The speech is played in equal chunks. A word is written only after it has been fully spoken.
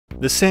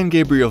The San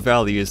Gabriel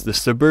Valley is the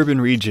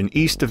suburban region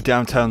east of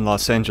downtown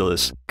Los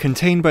Angeles,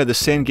 contained by the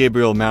San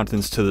Gabriel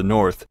Mountains to the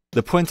north,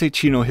 the Puente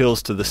Chino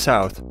Hills to the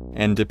south,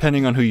 and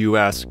depending on who you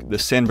ask, the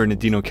San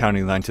Bernardino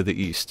County line to the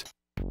east.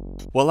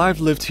 While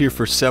I've lived here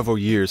for several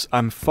years,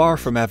 I'm far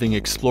from having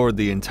explored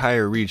the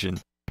entire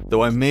region,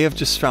 though I may have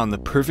just found the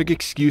perfect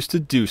excuse to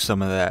do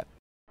some of that.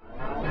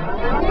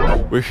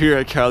 We're here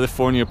at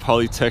California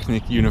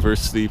Polytechnic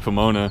University,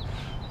 Pomona,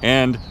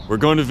 and we're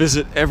going to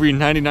visit every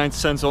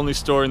 99-cents only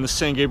store in the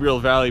San Gabriel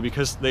Valley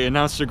because they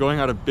announced they're going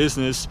out of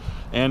business,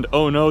 and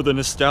oh no, the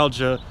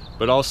nostalgia,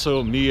 but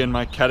also me and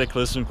my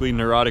cataclysmically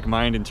neurotic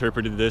mind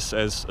interpreted this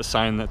as a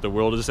sign that the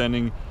world is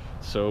ending,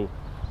 so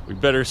we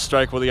better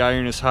strike while the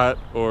iron is hot,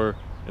 or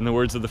in the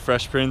words of the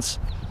Fresh Prince,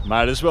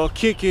 might as well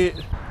kick it.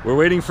 We're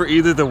waiting for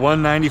either the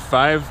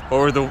 195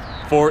 or the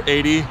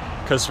 480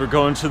 because we're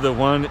going to the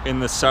one in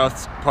the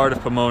south part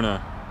of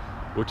Pomona,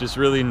 which is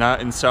really not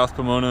in South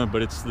Pomona,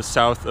 but it's the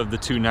south of the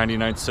two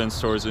 99-cent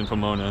stores in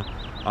Pomona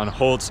on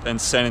Holtz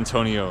and San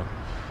Antonio.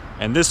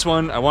 And this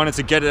one, I wanted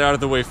to get it out of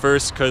the way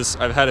first because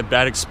I've had a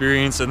bad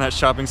experience in that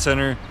shopping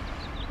center,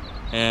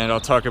 and I'll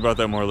talk about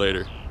that more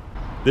later.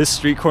 This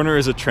street corner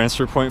is a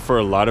transfer point for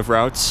a lot of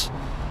routes,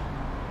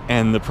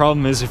 and the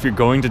problem is if you're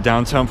going to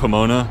downtown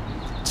Pomona,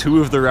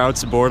 2 of the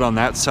routes board on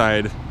that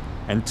side,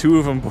 and 2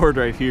 of them board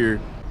right here,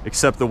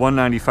 except the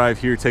 195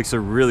 here takes a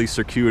really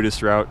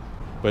circuitous route,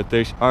 but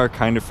they are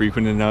kind of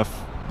frequent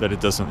enough that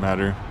it doesn't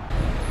matter.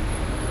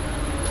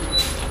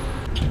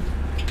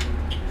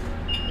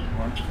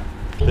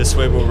 This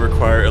way will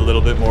require a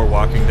little bit more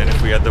walking than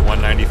if we had the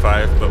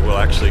 195, but we'll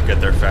actually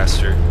get there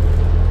faster.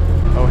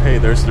 Oh hey,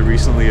 there's the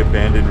recently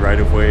abandoned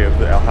right-of-way of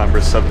the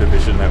Alhambra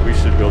subdivision that we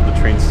should build the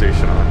train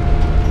station on.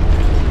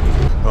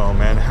 Oh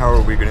man, how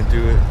are we gonna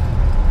do it?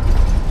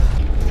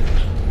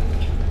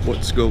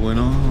 What's going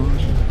on?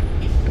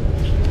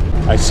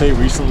 I say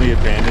recently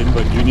abandoned,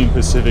 but Union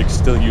Pacific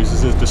still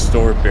uses it to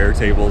store bare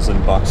tables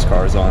and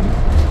boxcars on.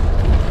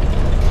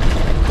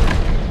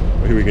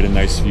 Here we get a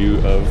nice view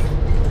of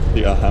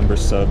the Alhambra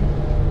sub,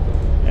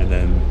 and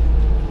then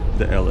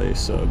the LA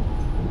sub,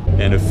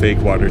 and a fake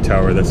water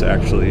tower that's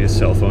actually a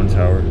cell phone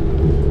tower.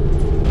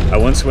 I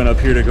once went up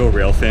here to go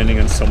rail fanning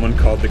and someone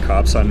called the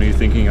cops on me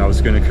thinking I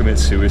was going to commit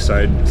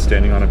suicide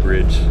standing on a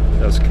bridge.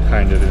 That was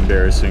kind of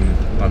embarrassing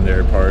on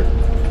their part.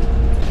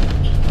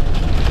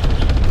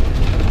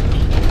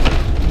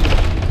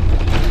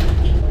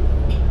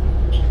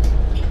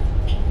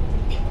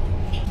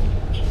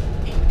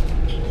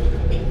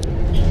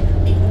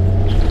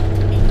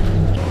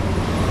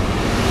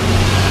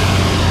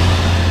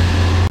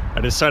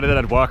 I decided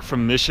I'd walk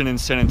from Mission and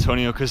San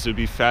Antonio because it would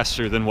be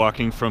faster than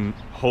walking from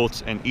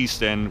Holt and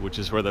East End, which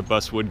is where the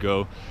bus would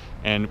go,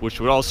 and which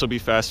would also be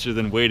faster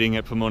than waiting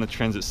at Pomona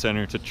Transit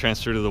Center to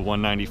transfer to the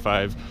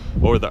 195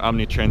 or the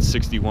Omnitrans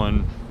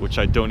 61, which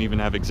I don't even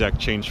have exact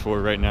change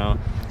for right now,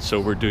 so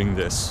we're doing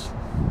this.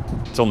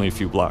 It's only a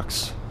few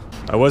blocks.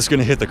 I was going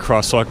to hit the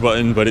crosswalk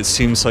button, but it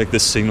seems like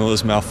this signal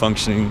is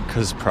malfunctioning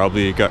because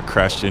probably it got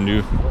crashed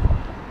into.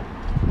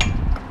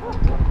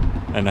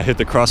 And I hit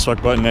the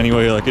crosswalk button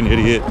anyway like an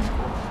idiot.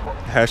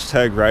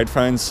 Hashtag ride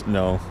fines?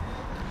 No.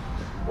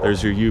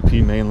 There's your UP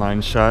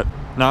mainline shot.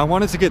 Now I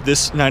wanted to get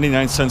this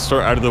 99-cent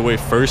store out of the way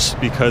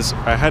first because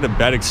I had a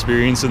bad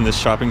experience in this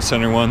shopping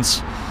center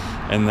once,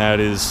 and that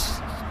is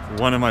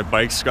one of my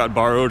bikes got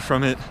borrowed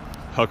from it,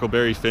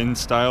 Huckleberry Finn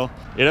style.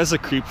 It has a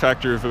creep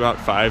factor of about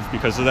 5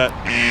 because of that,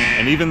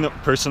 and even the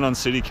person on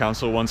city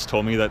council once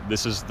told me that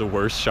this is the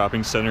worst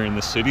shopping center in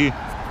the city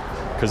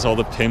because all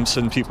the pimps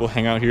and people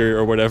hang out here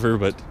or whatever,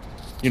 but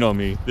you know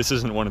me, this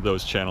isn't one of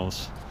those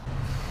channels.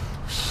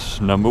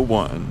 Number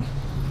 1.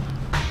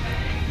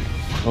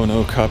 Oh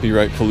no,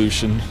 copyright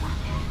pollution.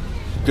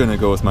 Gonna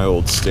go with my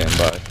old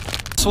standby.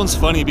 This one's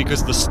funny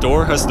because the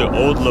store has the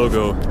old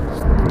logo,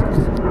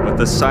 but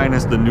the sign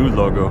has the new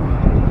logo.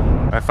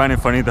 I find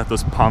it funny that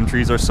those palm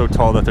trees are so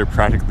tall that they're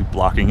practically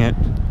blocking it.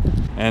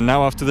 And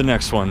now off to the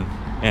next one.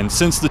 And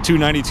since the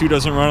 292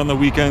 doesn't run on the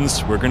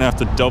weekends, we're gonna have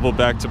to double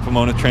back to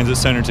Pomona Transit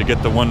Center to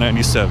get the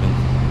 197.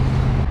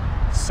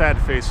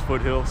 Sad face,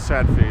 Foothill,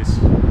 sad face.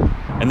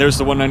 And there's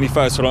the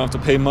 195, so I don't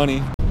have to pay money.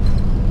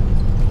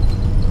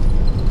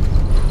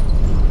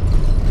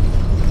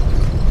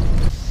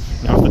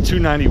 Now if the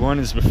 291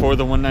 is before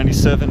the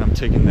 197, I'm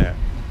taking that.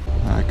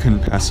 I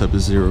couldn't pass up a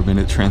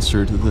 0-minute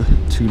transfer to the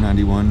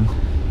 291,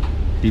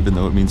 even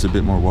though it means a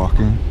bit more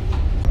walking.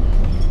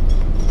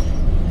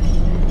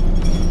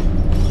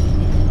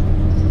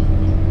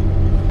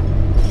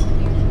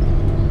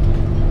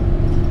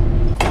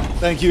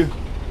 Thank you.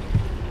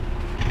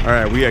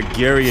 Alright, we got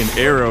Gary and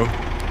Arrow,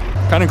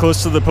 kind of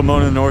close to the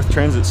Pomona North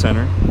Transit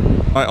Center.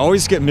 I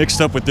always get mixed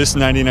up with this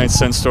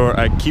 99-cent store.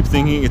 I keep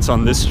thinking it's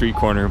on this street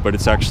corner, but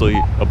it's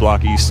actually a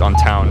block east on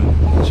Town,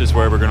 which is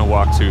where we're gonna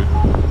walk to.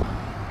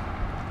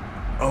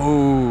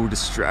 Oh,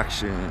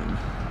 distraction.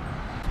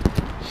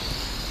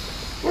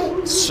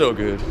 So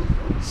good,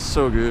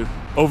 so good.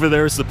 Over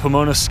there is the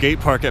Pomona Skate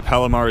Park at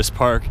Palomares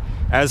Park,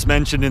 as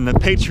mentioned in the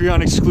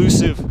Patreon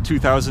exclusive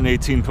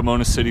 2018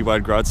 Pomona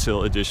Citywide Garage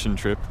Sale Edition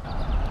trip.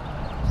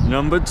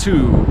 Number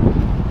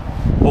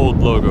 2, old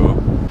logo.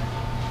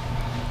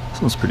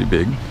 This one's pretty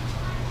big.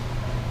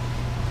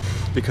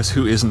 Because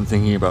who isn't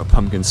thinking about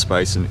pumpkin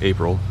spice in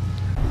April?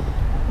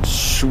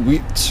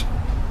 Sweet.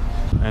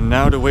 And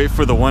now to wait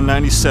for the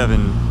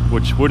 197,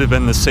 which would have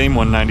been the same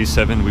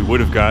 197 we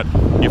would have got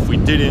if we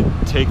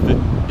didn't take the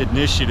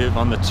initiative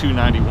on the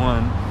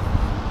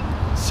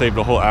 291. Saved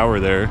a whole hour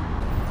there.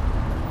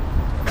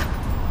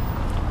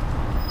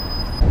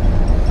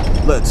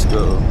 Let's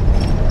go.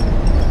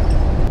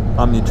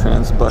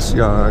 Omnitrans bus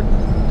yard.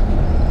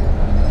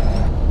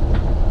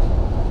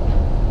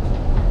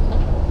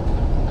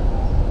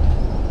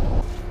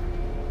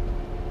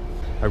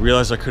 I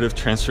realized I could have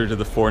transferred to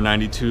the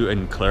 492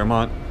 in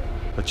Claremont,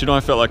 but you know,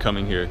 I felt like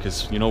coming here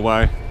because you know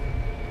why?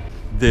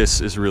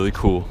 This is really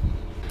cool.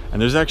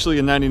 And there's actually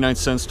a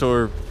 99-cent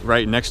store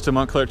right next to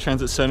Montclair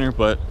Transit Center,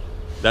 but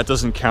that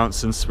doesn't count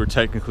since we're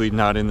technically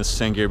not in the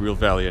San Gabriel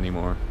Valley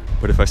anymore.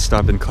 But if I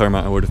stopped in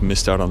Claremont, I would have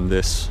missed out on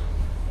this.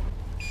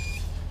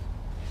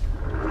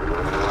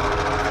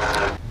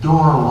 Door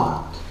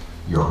locked.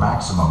 Your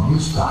maximum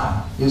use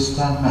time is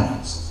 10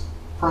 minutes.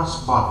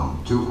 Press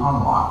button to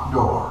unlock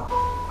door.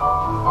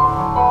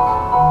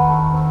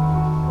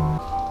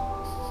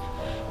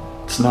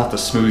 It's not the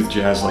smooth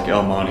jazz like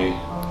El Monte.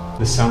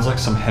 This sounds like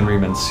some Henry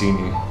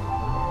Mancini.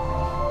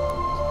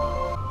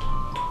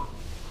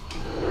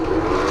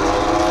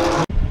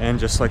 And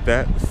just like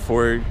that,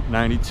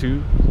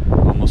 492,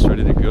 almost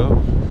ready to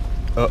go.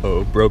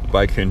 Uh-oh, broke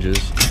bike hinges.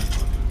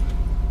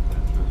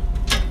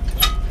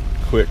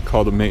 Quick,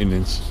 call the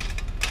maintenance.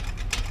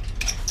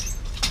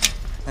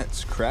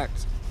 That's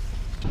cracked.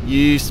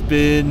 You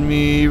spin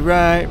me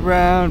right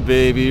round,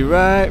 baby,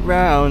 right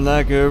round,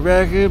 like a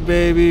record,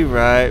 baby,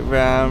 right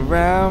round,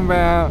 round,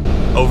 round.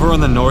 Over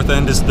on the north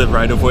end is the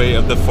right-of-way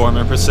of the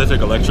former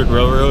Pacific Electric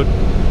Railroad.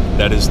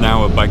 That is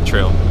now a bike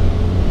trail.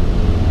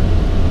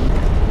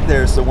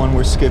 There's the one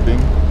we're skipping.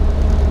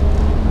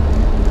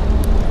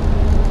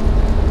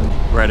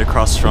 Right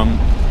across from,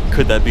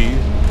 could that be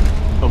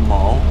a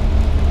mall?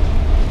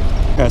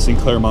 Passing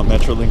Claremont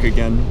Metrolink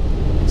again,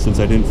 since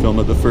I didn't film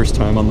it the first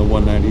time on the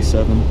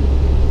 197.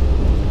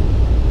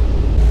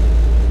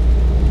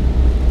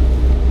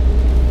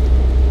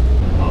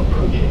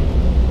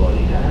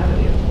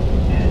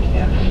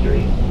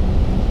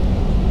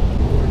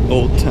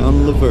 Old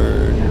Town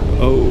Laverne.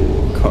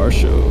 Oh, car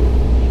show.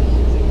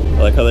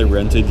 I like how they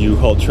rented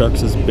U-Haul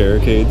trucks as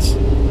barricades.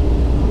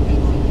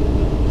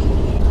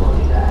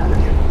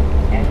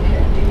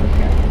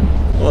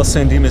 Well,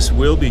 San Dimas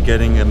will be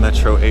getting a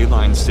Metro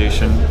A-line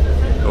station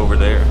over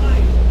there.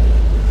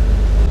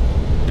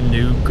 A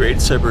new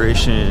grade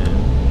separation.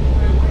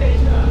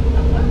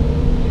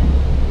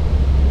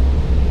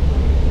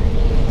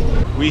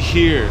 We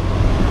here.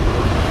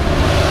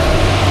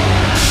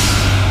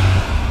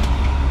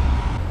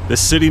 The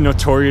city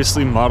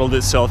notoriously modeled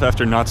itself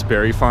after Knott's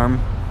Berry Farm,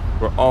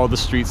 where all the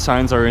street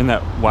signs are in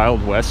that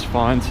Wild West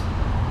font.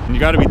 And you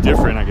gotta be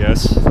different, I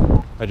guess.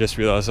 I just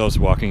realized I was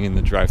walking in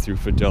the drive-thru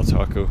for Del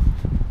Taco.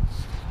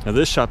 Now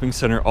this shopping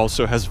center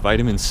also has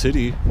Vitamin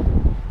City,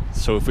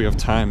 so if we have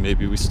time,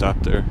 maybe we stop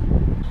there.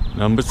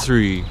 Number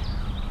 3.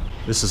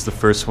 This is the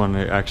first one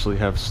that actually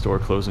have store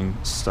closing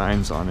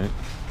signs on it.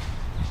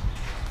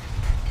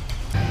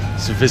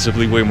 It's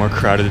visibly way more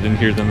crowded in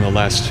here than the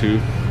last two.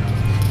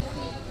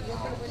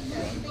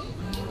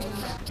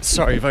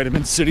 Sorry,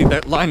 Vitamin City,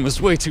 that line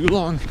was way too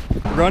long.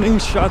 Running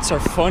shots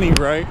are funny,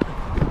 right?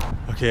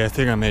 Okay, I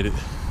think I made it.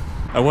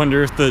 I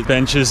wonder if the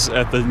benches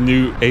at the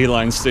new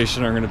A-line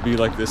station are gonna be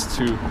like this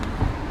too.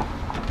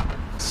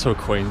 So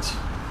quaint.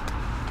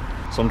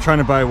 So I'm trying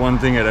to buy one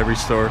thing at every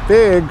store.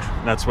 Big!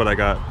 That's what I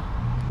got.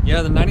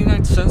 Yeah, the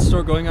 99-cent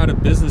store going out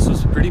of business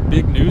was pretty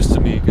big news to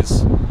me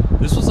because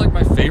this was like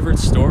my favorite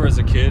store as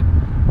a kid.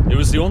 It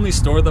was the only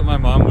store that my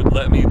mom would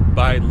let me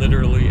buy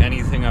literally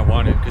anything I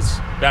wanted because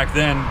back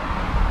then,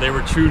 they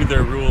were true to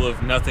their rule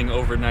of nothing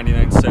over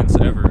 99 cents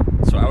ever.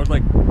 So I would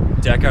like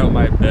deck out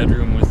my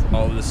bedroom with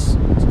all this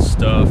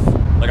stuff.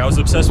 Like I was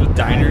obsessed with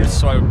diners,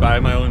 so I would buy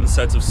my own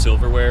sets of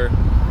silverware.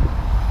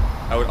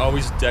 I would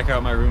always deck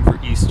out my room for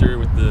Easter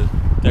with the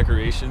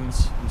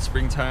decorations in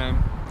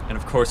springtime. And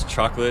of course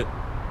chocolate,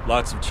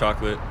 lots of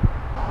chocolate.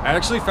 I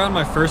actually found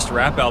my first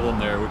rap album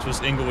there, which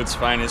was Inglewood's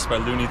Finest by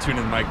Looney Tune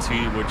and Mike T,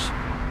 which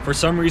for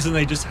some reason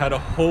they just had a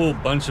whole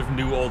bunch of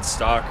new old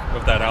stock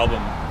of that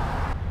album.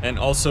 And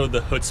also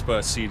the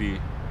Chutzpah CD,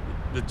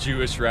 the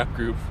Jewish rap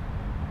group.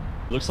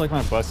 Looks like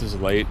my bus is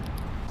late.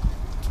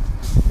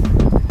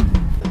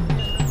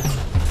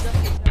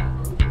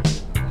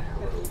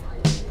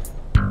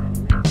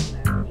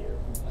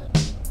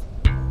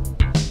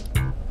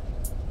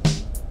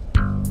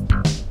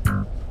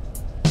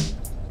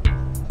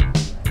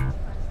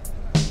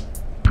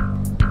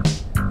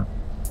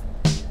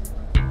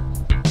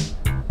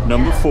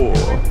 Number 4.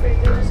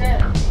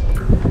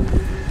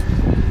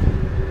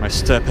 My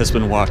step has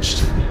been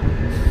watched.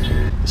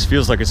 This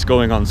feels like it's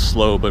going on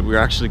slow, but we're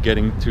actually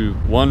getting to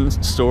one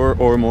store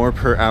or more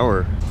per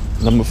hour.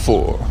 Number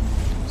 4.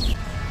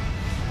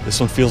 This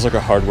one feels like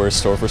a hardware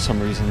store for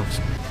some reason.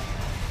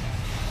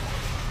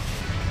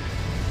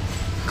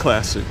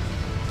 classic.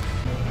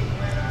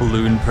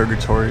 Balloon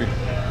Purgatory.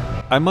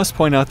 I must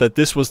point out that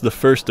this was the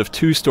first of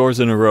 2 stores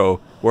in a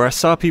row where I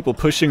saw people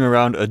pushing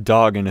around a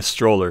dog in a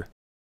stroller.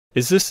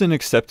 Is this an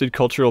accepted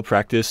cultural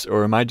practice,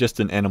 or am I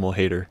just an animal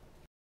hater?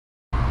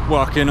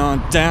 Walking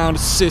on down to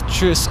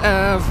Citrus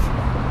Ave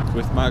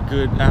with my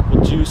good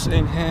apple juice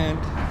in hand.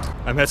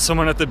 I met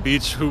someone at the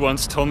beach who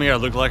once told me I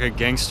look like a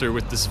gangster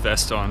with this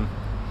vest on.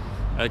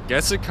 I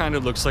guess it kind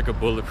of looks like a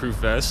bulletproof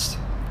vest.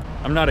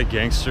 I'm not a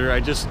gangster, I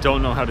just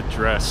don't know how to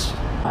dress.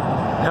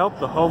 Help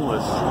the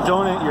homeless.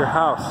 Donate your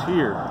house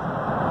here.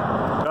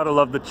 Gotta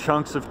love the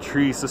chunks of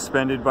tree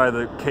suspended by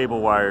the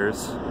cable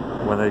wires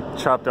when they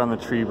chopped down the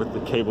tree but the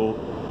cable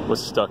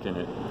was stuck in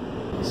it.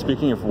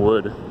 Speaking of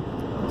wood,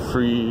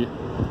 free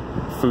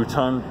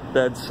futon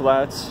bed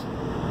slats.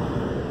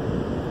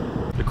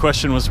 The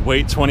question was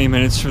wait 20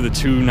 minutes for the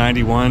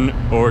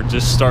 291 or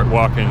just start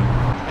walking.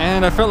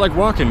 And I felt like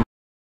walking.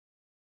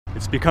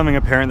 It's becoming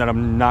apparent that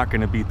I'm not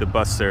gonna beat the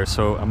bus there,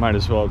 so I might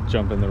as well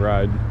jump in the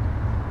ride.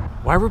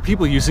 Why were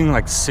people using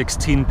like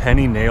 16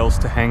 penny nails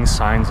to hang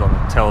signs on the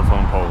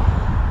telephone pole?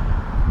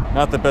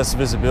 Not the best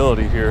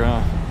visibility here,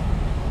 huh?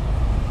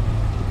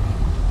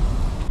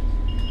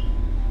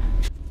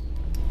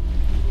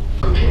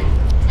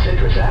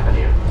 Citrus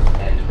Avenue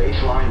and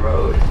Baseline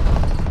Road.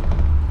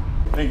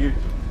 Thank you.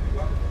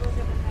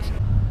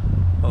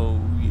 Oh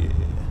yeah.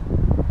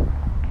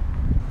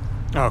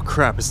 Oh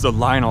crap, is the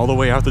line all the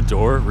way out the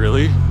door?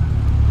 Really?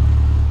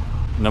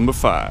 Number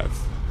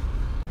 5.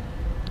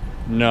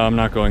 No, I'm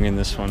not going in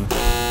this one.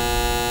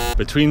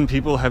 Between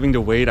people having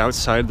to wait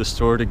outside the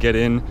store to get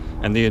in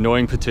and the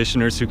annoying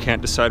petitioners who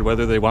can't decide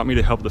whether they want me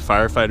to help the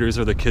firefighters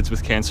or the kids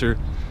with cancer,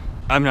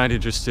 I'm not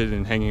interested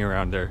in hanging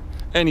around there.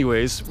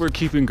 Anyways, we're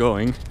keeping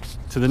going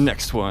to the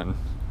next one.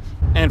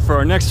 And for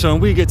our next one,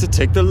 we get to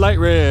take the light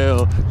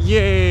rail.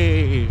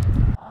 Yay!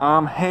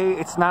 Hey,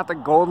 it's not the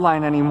gold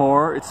line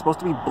anymore. It's supposed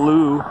to be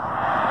blue.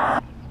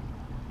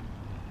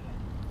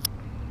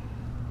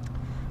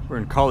 We're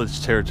in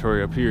college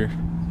territory up here.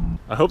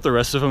 I hope the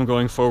rest of them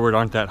going forward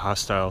aren't that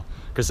hostile,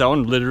 because that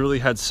one literally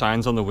had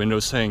signs on the window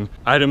saying,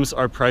 items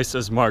are priced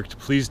as marked.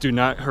 Please do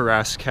not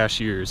harass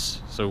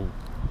cashiers. So,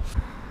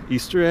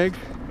 Easter egg?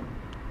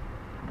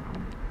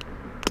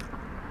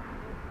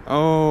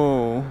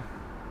 Oh.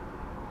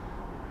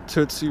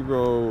 Tootsie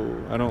Roll.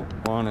 I don't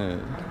want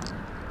it.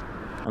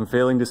 I'm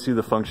failing to see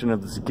the function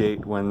of this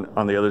gate when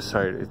on the other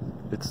side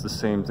it's the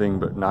same thing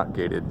but not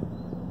gated.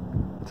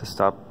 To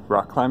stop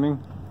rock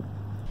climbing?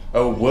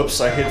 Oh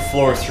whoops, I hit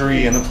floor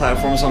 3 and the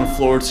platform's on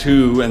floor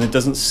 2 and it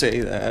doesn't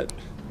say that.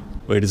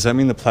 Wait, does that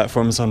mean the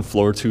platform's on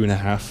floor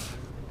 2.5?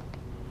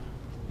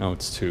 No,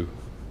 it's 2.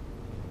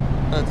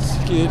 Let's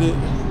get it.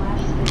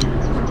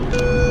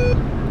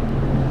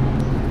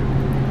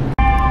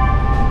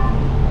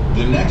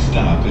 The next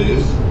stop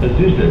is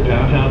Azusa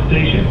Downtown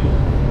Station.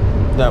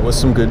 That was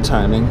some good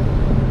timing.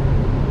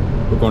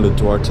 We're going to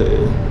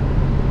Duarte.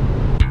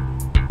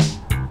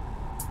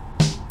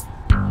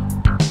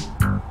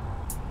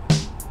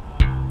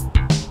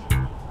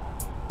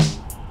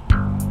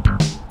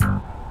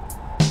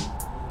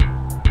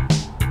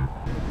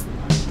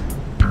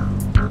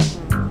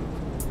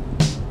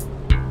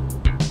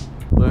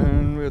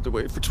 Then we have to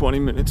wait for 20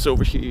 minutes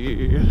over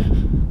here.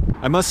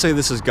 I must say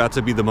this has got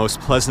to be the most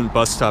pleasant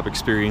bus stop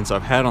experience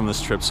I've had on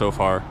this trip so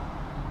far,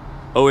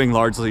 owing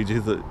largely to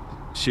the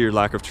sheer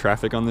lack of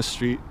traffic on this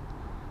street,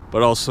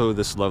 but also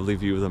this lovely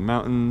view of the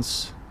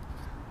mountains,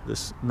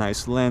 this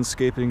nice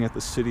landscaping at the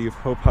City of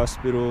Hope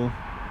Hospital.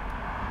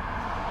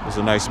 There's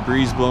a nice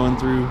breeze blowing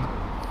through,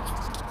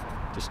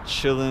 just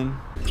chilling.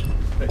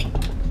 Hey.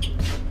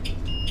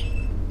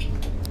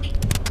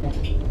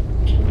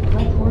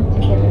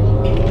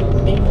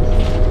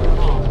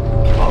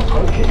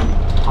 Approaching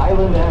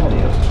Highland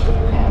Avenue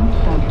and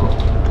Central.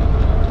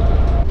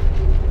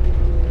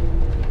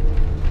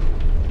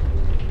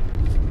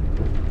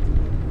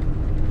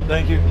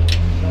 Thank you.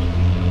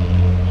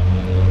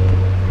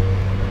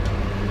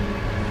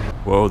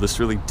 Whoa, this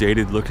really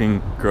dated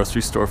looking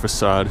grocery store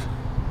facade.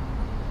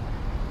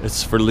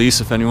 It's for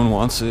lease if anyone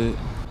wants it.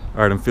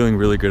 Alright, I'm feeling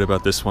really good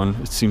about this one.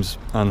 It seems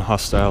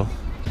unhostile,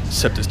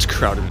 except it's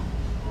crowded.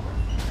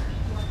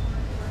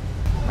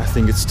 I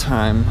think it's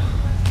time.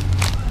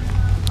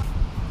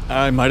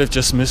 I might have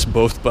just missed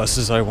both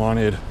buses I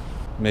wanted.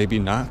 Maybe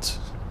not.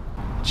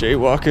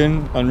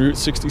 Jaywalking on Route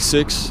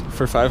 66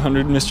 for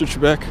 500, Mr.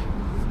 Trebek.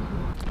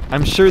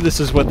 I'm sure this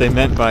is what they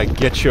meant by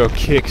get your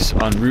kicks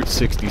on Route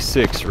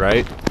 66,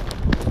 right?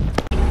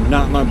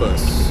 Not my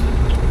bus.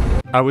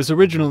 I was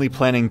originally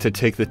planning to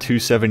take the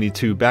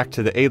 272 back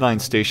to the A-Line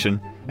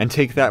station and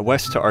take that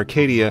west to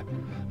Arcadia,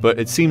 but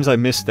it seems I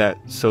missed that,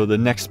 so the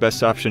next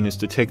best option is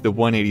to take the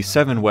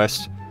 187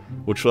 west,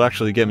 which will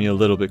actually get me a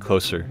little bit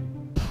closer.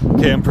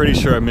 Okay, I'm pretty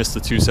sure I missed the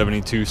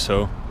 272,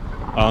 so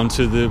on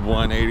to the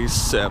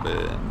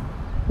 187.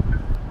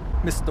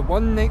 Missed the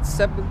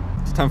 187.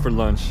 It's time for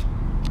lunch.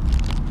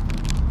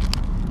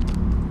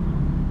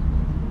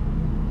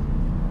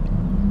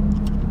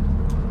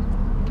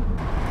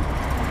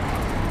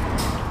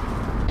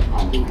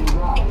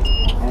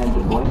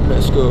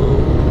 Let's go.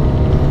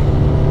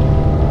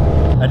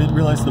 didn't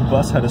realize the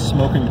bus had a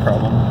smoking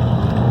problem.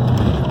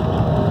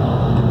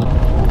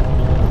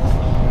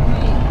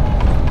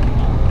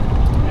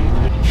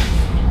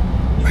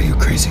 Are you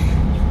crazy?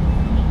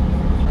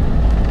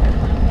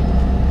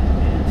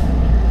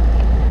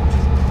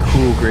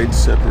 Cool grade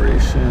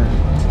separation.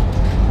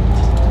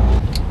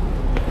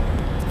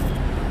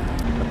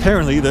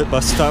 Apparently that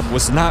bus stop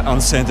was not on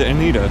Santa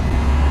Anita,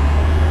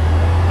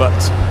 but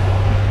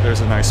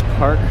there's a nice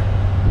park,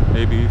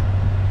 maybe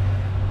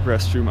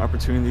restroom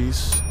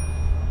opportunities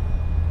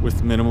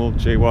with minimal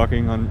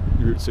jaywalking on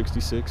Route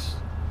 66.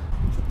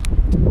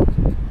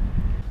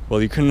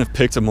 Well, you couldn't have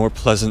picked a more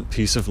pleasant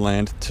piece of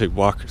land to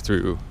walk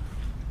through.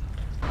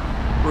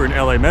 We're in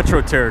LA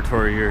Metro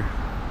territory here.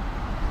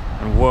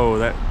 And whoa,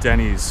 that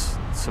Denny's,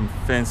 some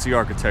fancy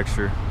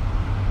architecture.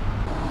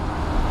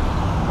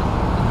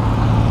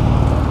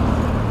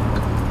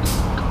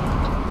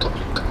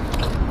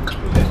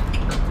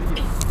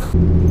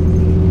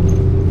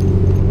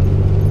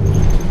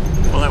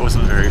 Well, that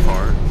wasn't very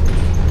far.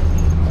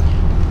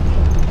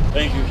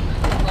 Thank you.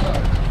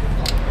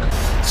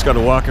 Just gotta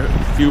walk a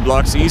few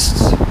blocks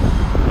east,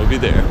 we'll be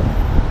there.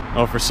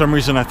 Oh, for some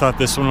reason I thought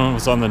this one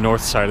was on the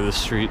north side of the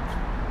street.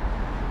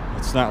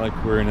 It's not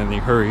like we're in any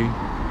hurry.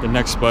 The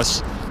next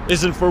bus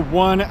isn't for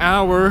 1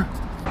 hour.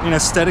 I mean,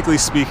 aesthetically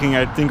speaking,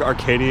 I think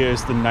Arcadia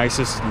is the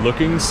nicest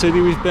looking city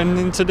we've been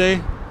in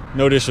today.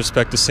 No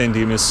disrespect to San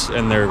Dimas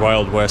and their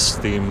Wild West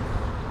theme.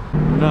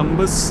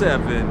 Number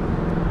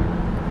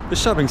 7. The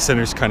shopping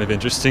center is kind of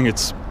interesting.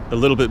 It's a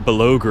little bit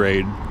below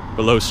grade,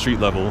 below street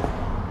level.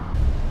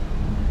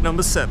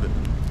 Number 7.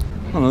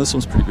 Oh no, this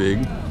one's pretty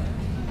big.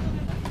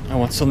 I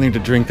want something to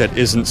drink that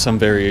isn't some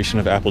variation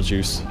of apple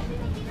juice.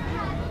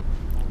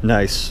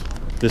 Nice.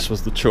 This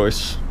was the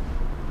choice.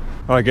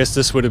 Oh, I guess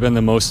this would have been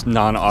the most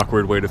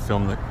non-awkward way to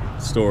film the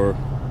store,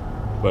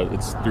 but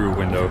it's through a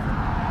window.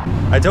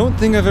 I don't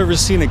think I've ever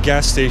seen a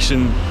gas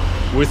station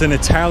with an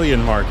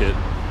Italian market.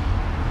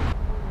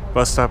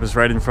 Bus stop is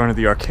right in front of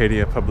the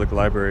Arcadia Public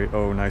Library.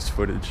 Oh, nice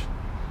footage.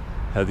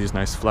 Had these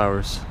nice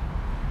flowers.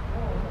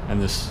 And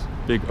this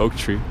big oak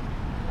tree.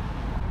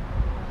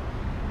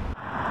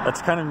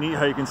 That's kind of neat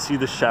how you can see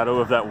the shadow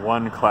of that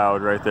one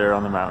cloud right there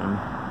on the mountain.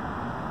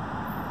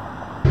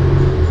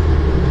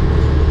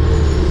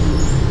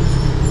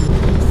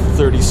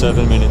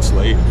 "37 minutes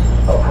late.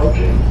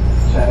 Approaching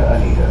Santa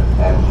Anita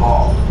and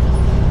Hall.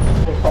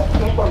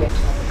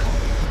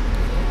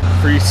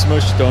 Free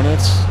smushed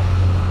donuts.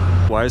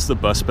 Why is the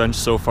bus bench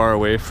so far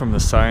away from the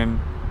sign?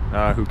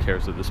 Who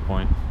cares at this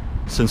point?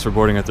 Since we're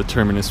boarding at the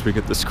terminus, we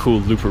get this cool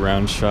loop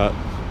around shot.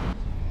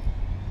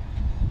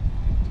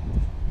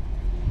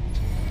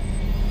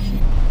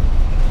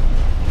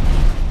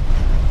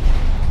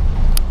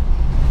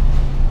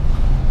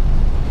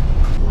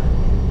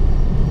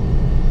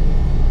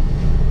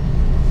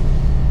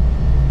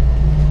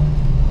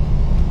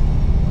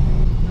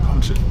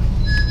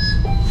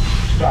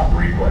 Stop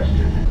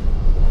requested.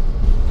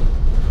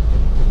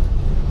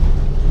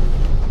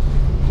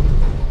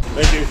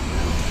 Thank you.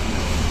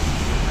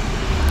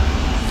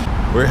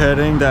 We're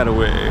heading that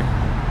way.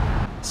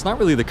 It's not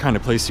really the kind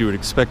of place you would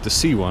expect to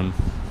see one.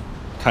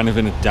 Kind of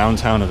in a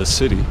downtown of a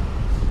city.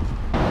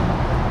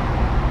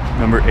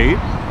 Number 8?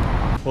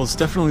 Well, it's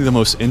definitely the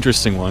most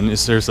interesting one,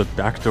 is there's a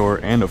back door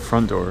and a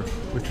front door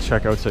with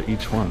checkouts at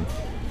each one.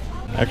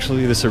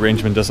 Actually, this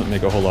arrangement doesn't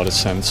make a whole lot of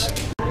sense.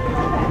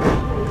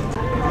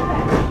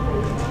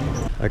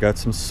 I got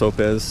some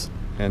sopes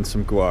and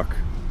some guac,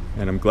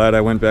 and I'm glad I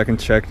went back and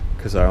checked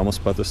because I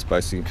almost bought the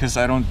spicy. Because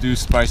I don't do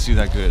spicy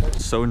that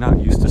good. So not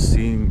used to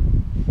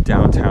seeing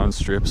downtown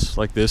strips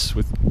like this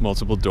with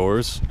multiple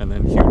doors and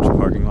then huge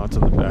parking lots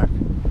in the back.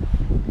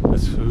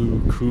 That's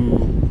so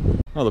cool.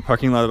 Oh, the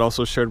parking lot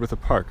also shared with a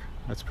park.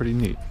 That's pretty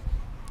neat.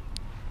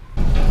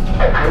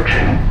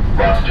 Approaching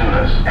Las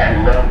Tunas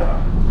and Loma.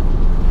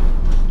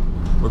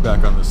 We're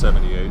back on the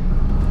 78.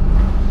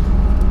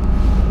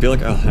 I feel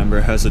like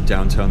Alhambra has a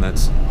downtown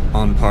that's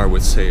on par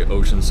with, say,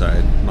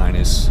 Oceanside,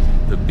 minus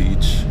the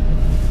beach.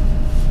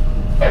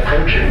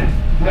 Approaching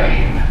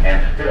Maine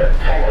and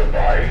followed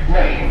by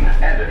Maine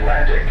and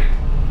Atlantic.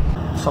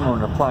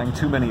 Someone applying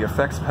too many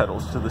effects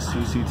pedals to the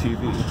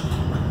CCTV.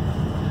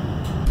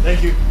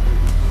 Thank you.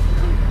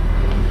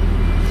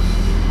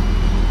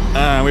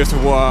 We have to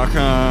walk.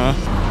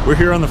 We're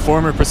here on the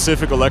former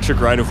Pacific Electric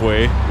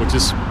right-of-way, which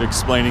is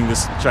explaining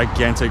this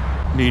gigantic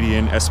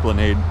median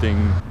esplanade thing.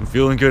 I'm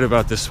feeling good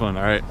about this one.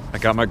 Alright, I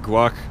got my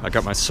guac, I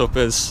got my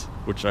sopes,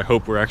 which I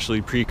hope were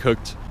actually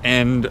pre-cooked,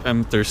 and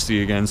I'm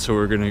thirsty again, so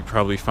we're gonna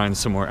probably find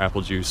some more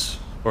apple juice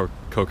or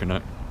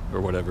coconut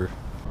or whatever.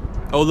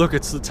 Oh look,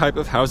 it's the type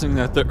of housing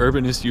that the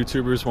urbanist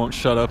YouTubers won't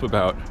shut up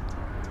about.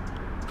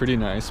 Pretty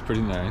nice,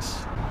 pretty nice.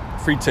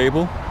 Free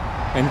table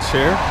and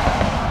chair.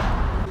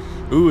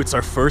 Ooh, it's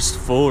our first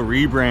full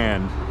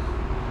rebrand,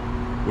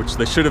 which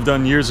they should have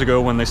done years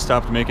ago when they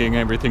stopped making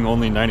everything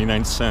only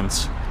 99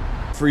 cents.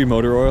 Free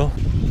motor oil.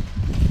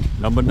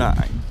 Number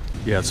 9.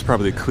 Yeah, it's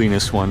probably the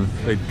cleanest one.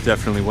 They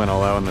definitely went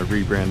all out on the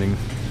rebranding.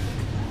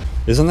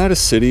 Isn't that a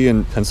city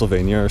in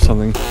Pennsylvania or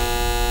something?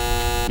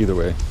 Either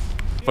way.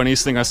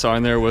 Funniest thing I saw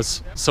in there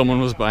was someone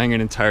was buying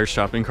an entire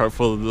shopping cart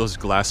full of those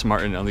glass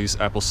Martinelli's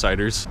apple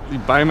ciders. You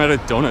buy them at a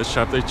donut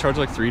shop, they charge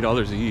like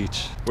 $3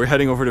 each. We're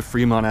heading over to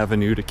Fremont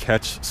Avenue to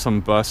catch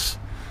some bus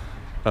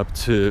up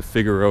to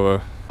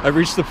Figueroa. I've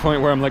reached the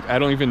point where I'm like, I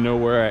don't even know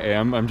where I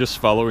am. I'm just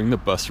following the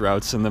bus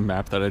routes and the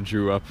map that I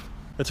drew up.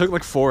 It took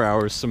like 4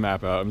 hours to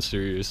map out, I'm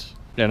serious.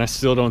 And I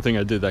still don't think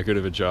I did that good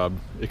of a job.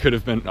 It could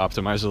have been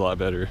optimized a lot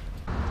better.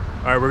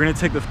 All right, we're gonna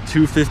take the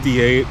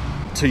 258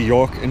 to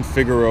York and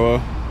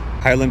Figueroa.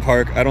 Highland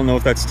Park, I don't know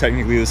if that's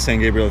technically the San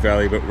Gabriel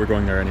Valley, but we're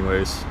going there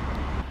anyways.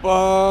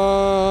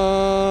 Bus!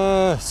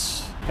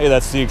 Hey,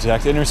 that's the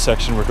exact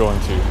intersection we're going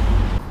to.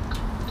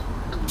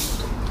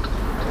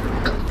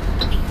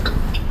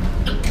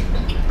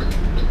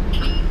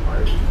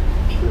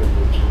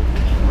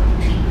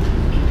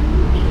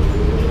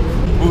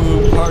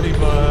 Woo, party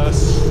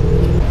bus!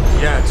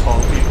 Yeah,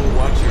 tall people,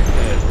 watch your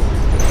head.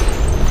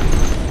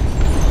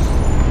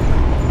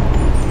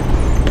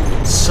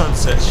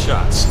 Sunset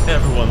shots,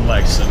 everyone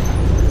likes them.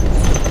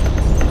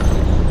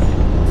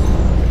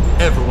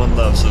 Everyone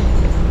loves them.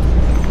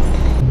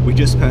 We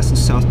just passed the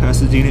South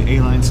Pasadena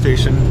A-Line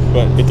station,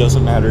 but it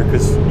doesn't matter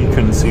because you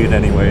couldn't see it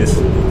anyways.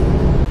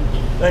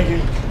 Thank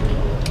you.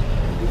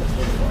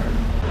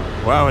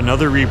 Wow,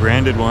 another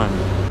rebranded one.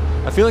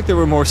 I feel like they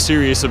were more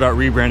serious about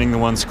rebranding the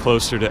ones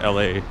closer to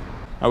LA.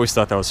 I always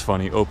thought that was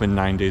funny, open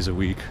 9 days a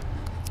week.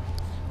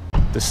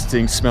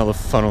 Distinct smell of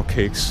funnel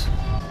cakes.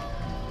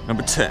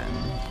 Number 10.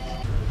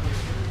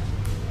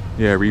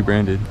 Yeah,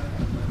 rebranded.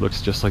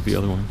 Looks just like the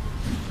other one.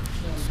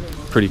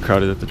 Pretty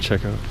crowded at the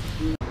checkout.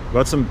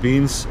 Got some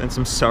beans and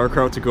some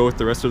sauerkraut to go with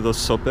the rest of those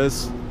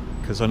sopes,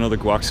 because I know the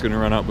guac's gonna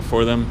run out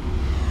before them.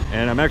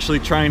 And I'm actually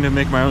trying to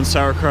make my own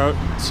sauerkraut,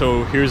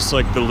 so here's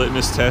like the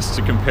litmus test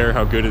to compare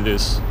how good it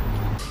is.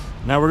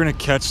 Now we're gonna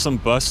catch some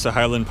bus to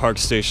Highland Park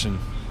Station.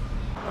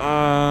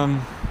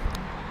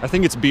 I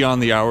think it's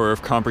beyond the hour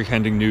of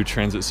comprehending new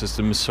transit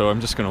systems, so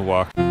I'm just gonna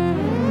walk.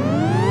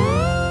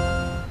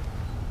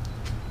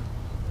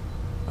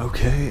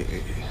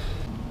 Okay.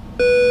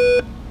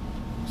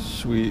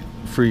 Sweet,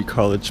 free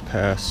college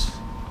pass.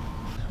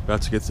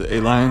 About to get the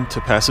A-Line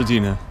to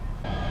Pasadena.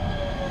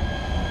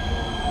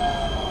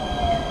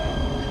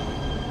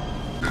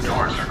 The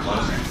doors are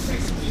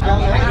closing.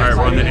 Alright,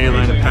 we're on the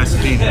A-Line to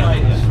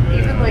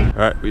Pasadena.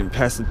 Alright, we're in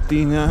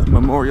Pasadena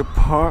Memorial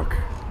Park.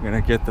 I'm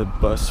gonna get the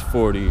bus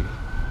 40.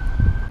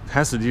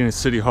 Pasadena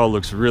City Hall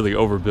looks really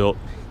overbuilt,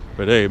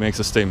 but hey, it makes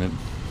a statement.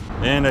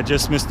 And I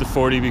just missed the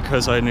 40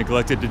 because I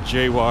neglected to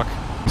jaywalk,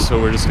 so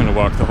we're just gonna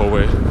walk the whole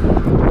way.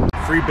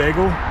 Free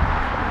bagel.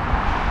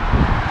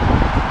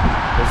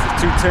 There's the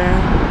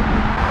 210.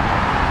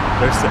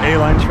 There's the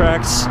A-Line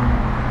tracks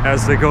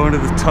as they go into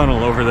the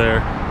tunnel over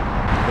there.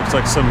 Looks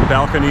like some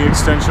balcony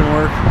extension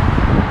work.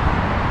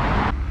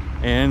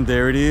 And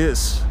there it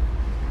is.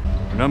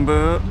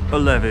 Number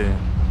 11.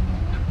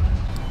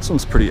 This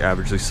one's pretty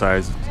averagely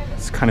sized.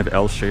 It's kind of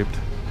L-shaped.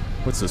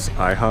 What's this,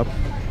 IHOP?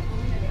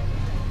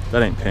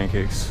 That ain't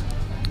pancakes.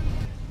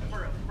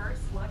 For a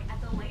first look at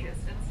the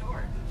latest in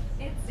store.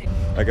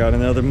 I got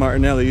another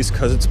Martinelli's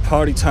because it's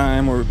party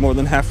time. We're more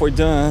than halfway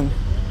done.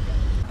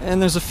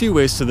 And there's a few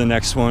ways to the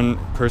next one.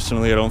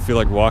 Personally, I don't feel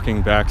like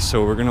walking back,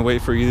 so we're gonna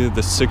wait for either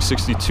the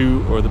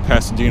 662 or the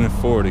Pasadena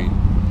 40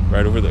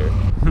 right over there.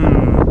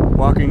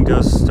 Walking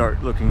does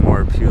start looking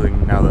more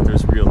appealing now that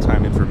there's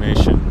real-time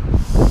information.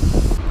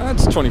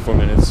 It's 24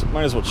 minutes,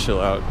 might as well chill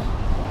out.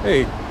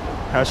 Hey,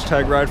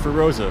 hashtag ride for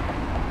Rosa.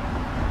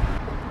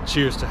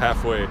 Cheers to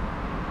halfway.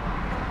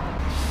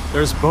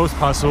 There's both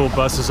possible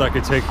buses I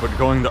could take, but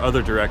going the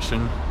other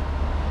direction.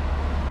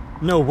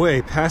 No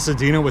way,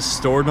 Pasadena was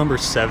store number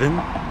 7?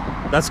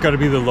 That's gotta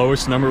be the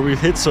lowest number we've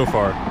hit so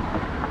far.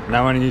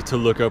 Now I need to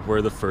look up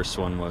where the first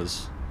one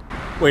was.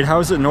 Wait, how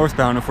is it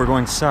northbound if we're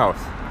going south?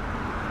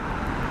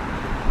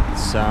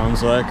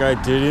 Sounds like I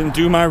didn't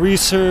do my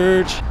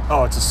research.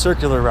 Oh, it's a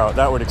circular route,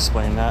 that would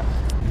explain that.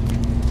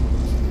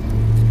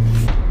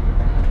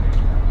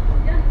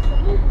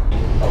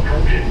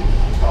 Approaching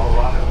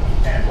Colorado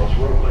and Los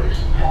Robles,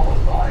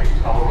 followed by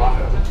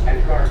Colorado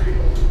and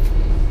Garfield.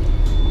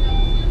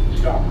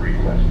 Stop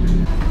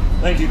requested.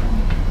 Thank you.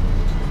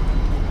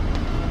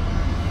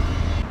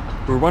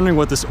 We're wondering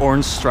what this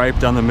orange stripe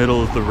down the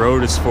middle of the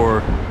road is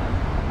for.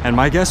 And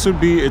my guess would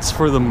be it's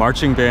for the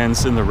marching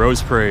bands in the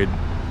Rose Parade,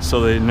 so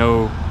they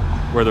know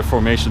where their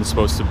formation's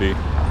supposed to be.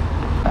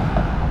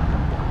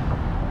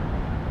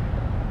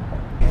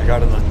 I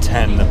got in the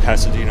 10, the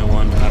Pasadena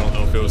one. I don't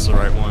know if it was the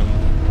right one.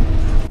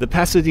 The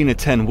Pasadena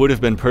 10 would have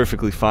been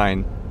perfectly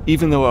fine,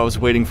 even though I was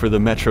waiting for the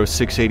Metro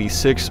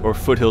 686 or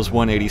Foothills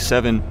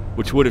 187,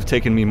 which would have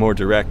taken me more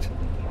direct.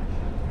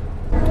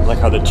 I like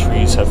how the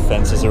trees have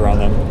fences around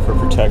them for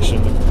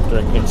protection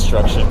during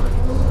construction.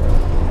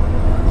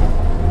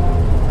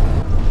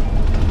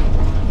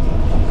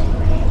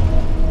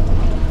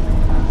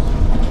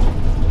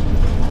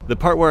 The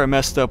part where I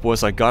messed up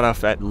was I got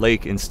off at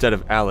Lake instead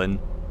of Allen.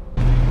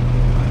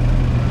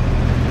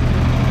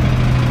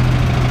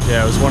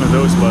 Yeah, it was one of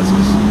those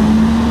buses.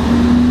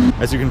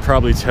 As you can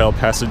probably tell,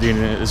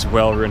 Pasadena is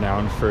well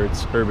renowned for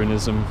its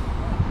urbanism.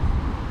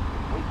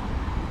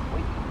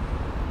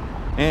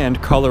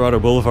 And Colorado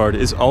Boulevard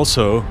is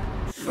also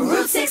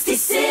Route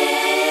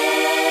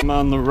 66. I'm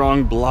on the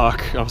wrong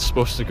block. I was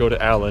supposed to go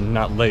to Allen,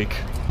 not Lake.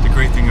 The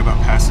great thing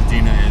about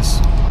Pasadena is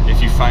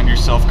if you find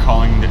yourself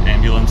calling the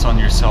ambulance on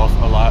yourself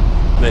a lot,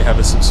 they have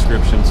a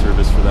subscription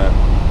service for that.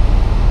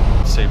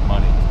 Save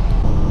money.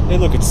 Hey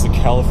look, it's the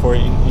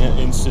California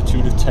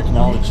Institute of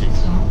Technology.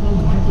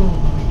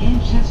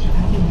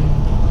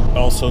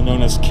 Also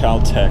known as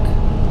Caltech.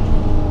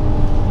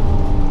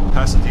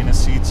 Pasadena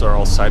seats are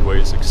all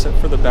sideways except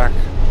for the back.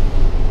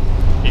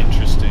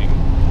 Interesting.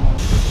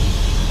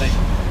 Thank you.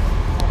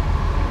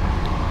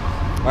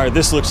 Alright,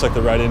 this looks like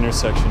the right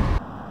intersection.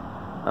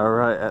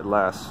 Alright, at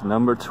last,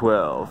 number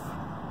 12.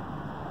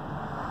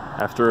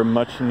 After a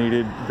much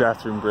needed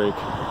bathroom break.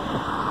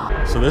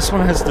 So this one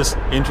has this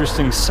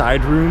interesting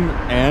side room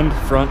and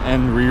front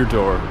and rear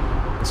door.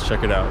 Let's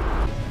check it out.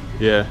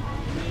 Yeah,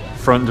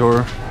 front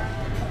door,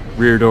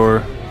 rear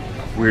door,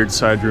 weird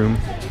side room.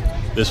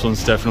 This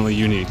one's definitely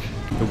unique.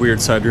 The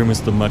weird side room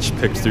is the much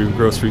picked through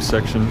grocery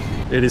section.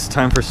 It is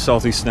time for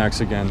salty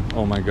snacks again.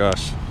 Oh my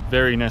gosh,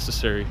 very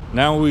necessary.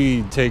 Now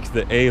we take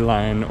the A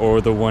line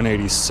or the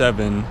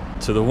 187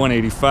 to the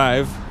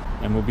 185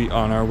 and we'll be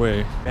on our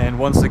way. And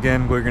once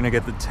again, we're gonna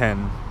get the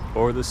 10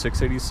 or the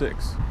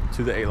 686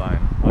 to the A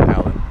line on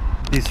Allen.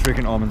 These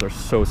freaking almonds are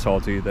so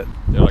salty that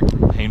they're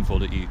like painful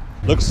to eat.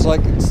 Looks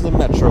like it's the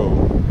Metro.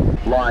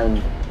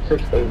 Line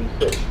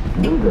 686,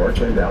 New York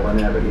and Allen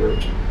Avenue.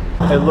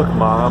 Hey look,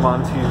 Ma, I'm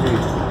on TV.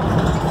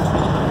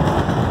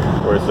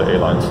 Where's the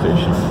A-line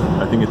station?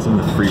 I think it's in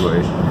the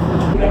freeway.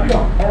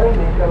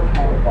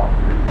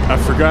 I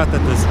forgot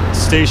that this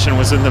station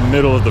was in the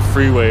middle of the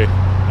freeway.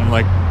 I'm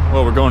like,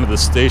 well, we're going to the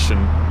station.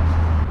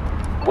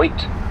 Wait.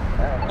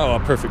 Oh,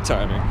 perfect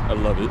timing. I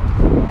love it.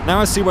 Now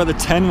I see why the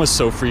 10 was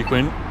so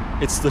frequent.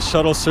 It's the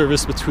shuttle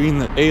service between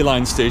the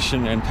A-line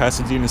station and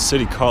Pasadena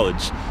City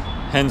College.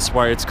 Hence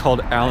why it's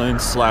called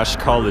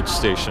Allen/College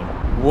Station.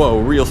 Whoa,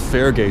 real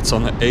fare gates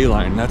on the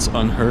A-line. That's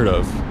unheard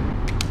of.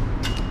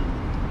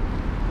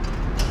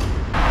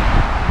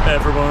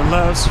 Everyone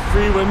loves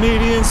freeway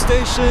median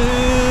stations.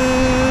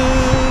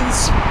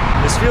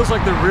 This feels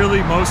like the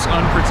really most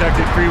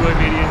unprotected freeway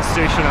median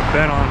station I've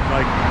been on.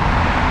 Like,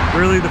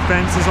 really the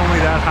fence is only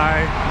that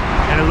high,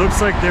 and it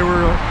looks like there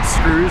were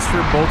screws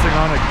for bolting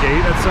on a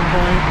gate at some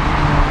point,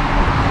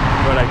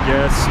 but I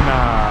guess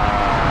not.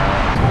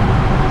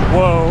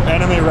 Whoa,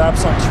 anime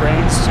wraps on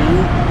trains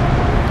too?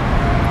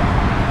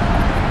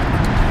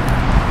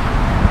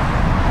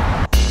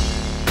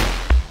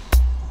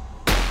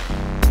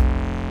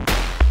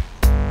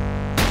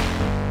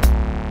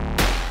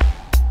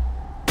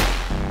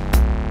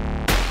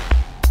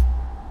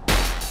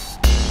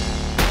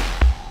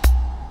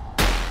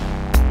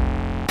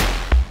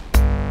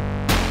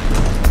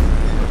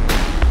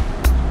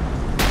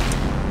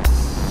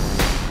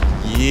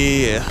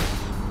 Yeah,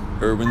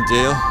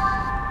 Urbandale.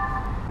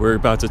 We're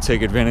about to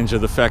take advantage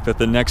of the fact that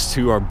the next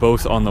two are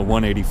both on the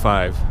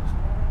 185.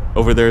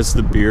 Over there's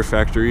the beer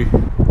factory.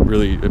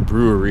 Really, a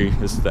brewery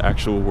is the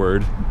actual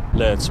word.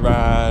 Let's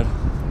ride.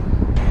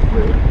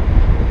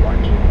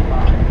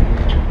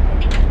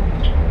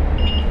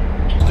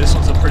 This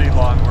one's a pretty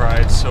long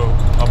ride, so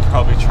I'll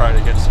probably try to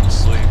get some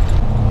sleep.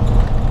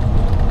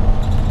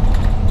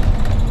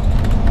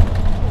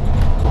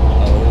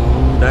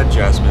 Oh, that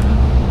jasmine.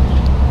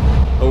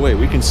 Oh wait,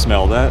 we can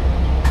smell that.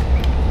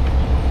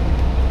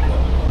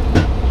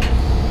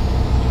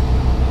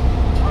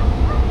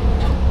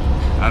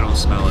 I don't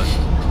smell it.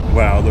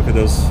 Wow, look at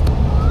those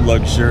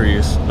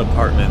luxurious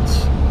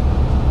apartments.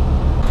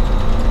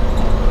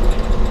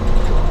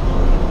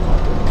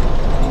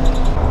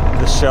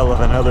 The shell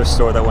of another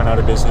store that went out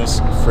of business,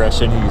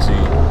 fresh and easy.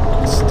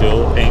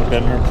 Still ain't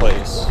been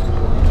replaced.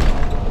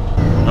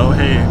 Oh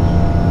hey,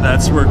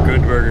 that's where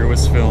Good Burger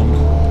was filmed.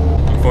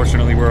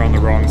 Unfortunately, we're on the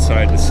wrong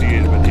side to see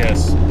it, but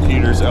yes,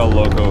 Peter's El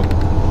Loco.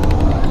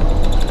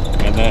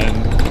 And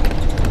then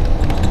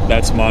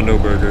that's Mondo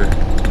Burger.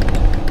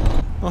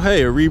 Oh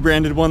hey, a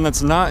rebranded one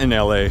that's not in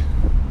LA.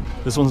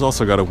 This one's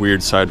also got a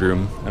weird side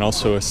room and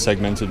also a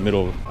segmented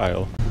middle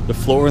aisle. The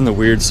floor in the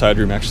weird side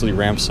room actually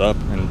ramps up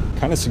and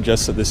kind of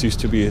suggests that this used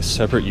to be a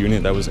separate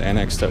unit that was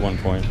annexed at one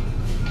point.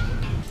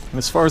 And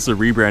as far as the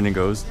rebranding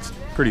goes, it's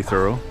pretty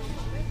thorough.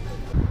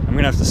 I'm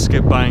gonna have to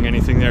skip buying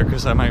anything there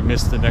because I might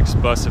miss the next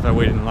bus if I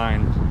wait in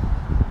line.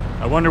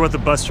 I wonder what the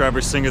bus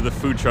drivers think of the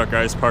food truck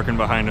guys parking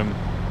behind him.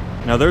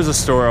 Now there's a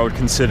store I would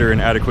consider an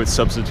adequate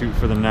substitute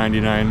for the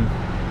 99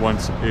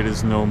 once it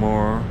is no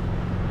more.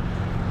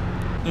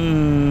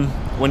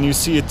 When you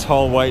see a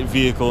tall white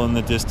vehicle in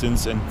the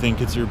distance and think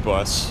it's your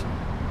bus,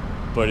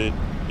 but it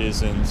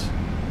isn't.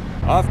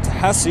 Off to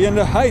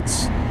Hacienda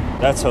Heights!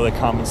 That's how they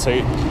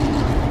compensate.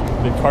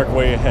 They park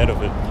way ahead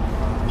of it.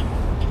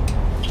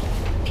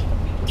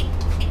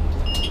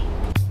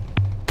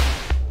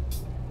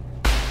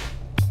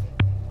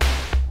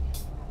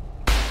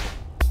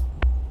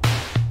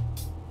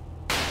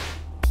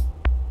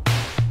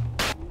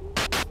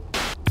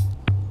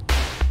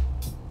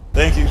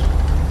 Thank you.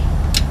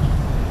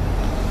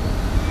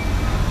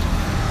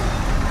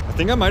 I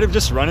think I might have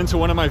just run into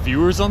one of my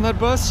viewers on that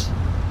bus.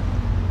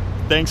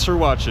 thanks for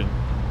watching.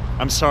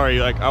 I'm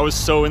sorry, like I was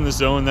so in the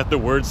zone that the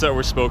words that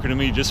were spoken to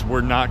me just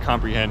were not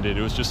comprehended.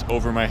 It was just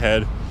over my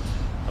head.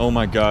 Oh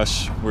my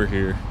gosh, we're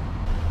here.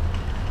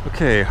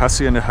 Okay,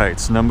 Hacienda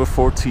Heights, number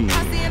 14.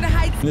 Hacienda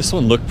Heights. This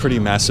one looked pretty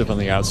massive on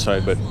the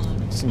outside, but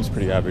seems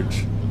pretty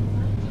average.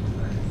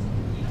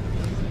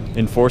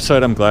 In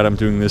foresight, I'm glad I'm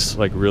doing this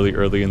like really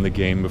early in the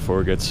game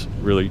before it gets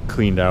really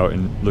cleaned out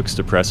and looks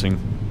depressing.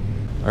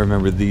 I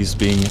remember these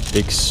being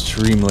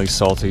extremely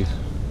salty.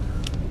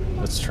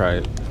 Let's try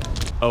it.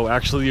 Oh,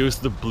 actually it was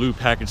the blue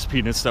packaged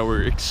peanuts that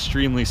were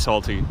extremely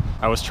salty.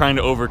 I was trying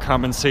to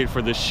overcompensate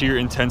for the sheer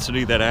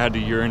intensity that I had to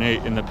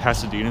urinate in the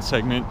Pasadena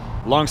segment.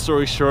 Long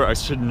story short, I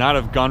should not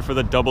have gone for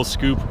the double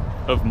scoop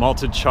of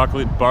malted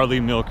chocolate barley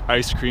milk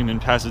ice cream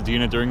in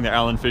Pasadena during the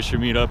Alan Fisher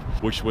meetup,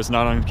 which was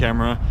not on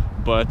camera,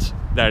 but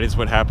that is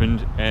what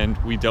happened and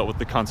we dealt with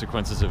the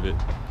consequences of it.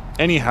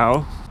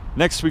 Anyhow,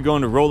 next we go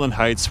into Rowland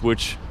Heights,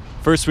 which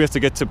first we have to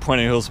get to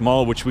Puente Hills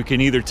Mall, which we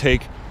can either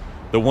take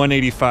the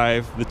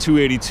 185, the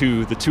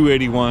 282, the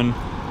 281,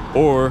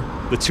 or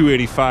the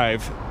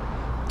 285,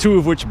 two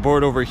of which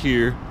board over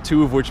here,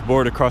 two of which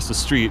board across the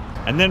street.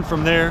 And then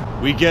from there,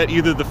 we get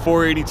either the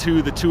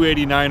 482, the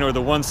 289, or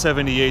the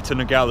 178 to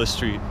Nogales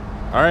Street.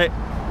 All right,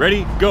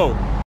 ready, go.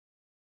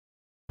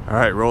 All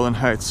right, Rowland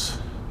Heights.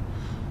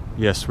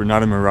 Yes, we're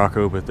not in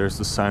Morocco, but there's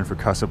the sign for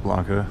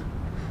Casablanca,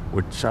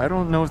 which I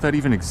don't know if that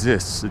even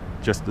exists. It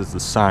just is the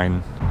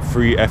sign.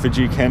 Free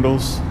effigy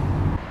candles.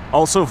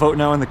 Also vote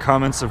now in the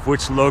comments of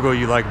which logo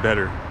you like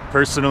better.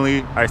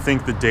 Personally, I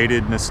think the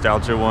dated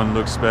nostalgia one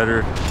looks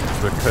better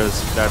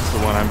because that's the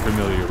one I'm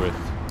familiar with.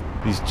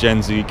 These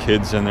Gen Z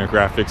kids and their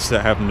graphics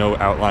that have no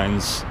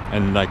outlines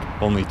and like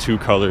only 2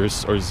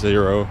 colors or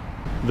 0.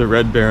 The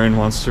Red Baron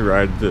wants to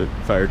ride the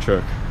fire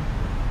truck.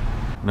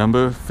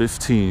 Number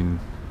 15.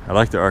 I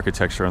like the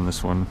architecture on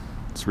this one.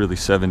 It's really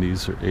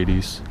 70s or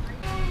 80s.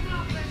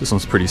 This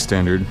one's pretty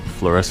standard,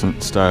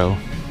 fluorescent style.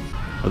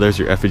 Oh, there's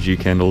your effigy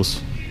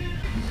candles.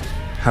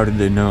 How did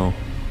they know?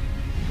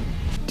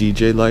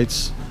 DJ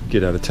lights?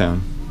 Get out of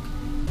town.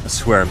 I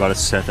swear I bought a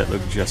set that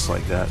looked just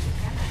like that.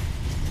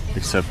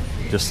 Except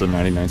just the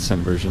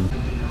 99-cent version.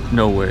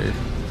 No way.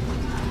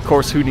 Of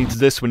course, who needs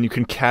this when you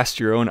can cast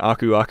your own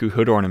Aku Aku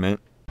hood ornament?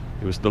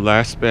 It was the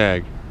last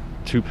bag.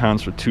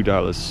 £2 for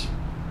 $2.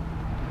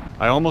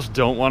 I almost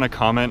don't want to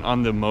comment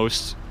on the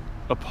most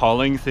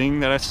appalling thing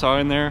that I saw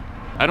in there.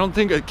 I don't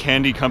think a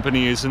candy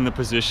company is in the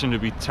position to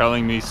be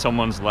telling me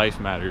someone's life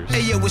matters.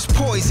 Hey, yo, it's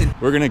poison.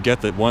 We're gonna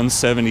get the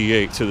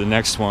 178 to the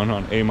next one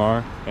on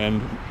Amar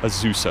and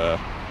Azusa.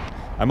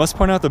 I must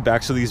point out the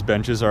backs of these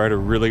benches are at a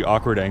really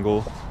awkward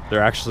angle.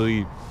 They're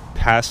actually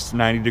past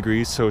 90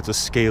 degrees, so it's a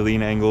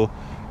scalene angle.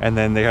 And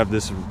then they have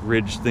this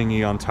ridge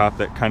thingy on top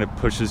that kind of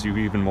pushes you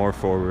even more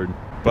forward.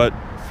 But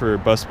for a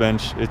bus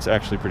bench, it's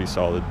actually pretty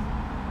solid.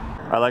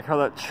 I like how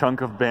that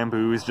chunk of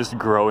bamboo is just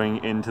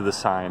growing into the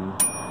sign.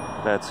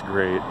 That's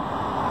great.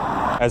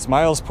 As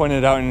Miles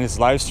pointed out in his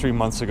live stream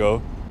months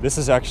ago, this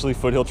is actually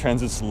Foothill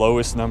Transit's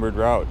lowest numbered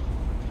route.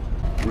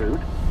 Route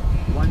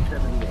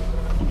 178.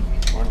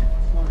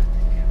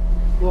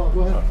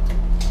 Go ahead.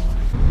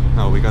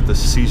 Oh, we got the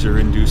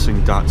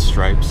seizure-inducing dot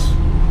stripes.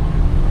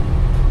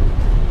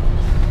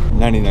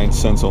 99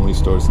 cents only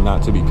stores,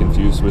 not to be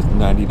confused with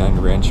 99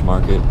 Ranch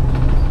Market.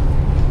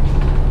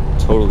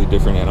 Totally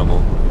different animal.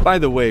 By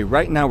the way,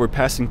 right now we're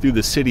passing through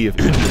the city of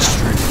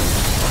industry.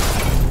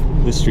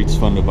 This street's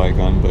fun to bike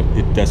on, but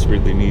it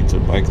desperately needs a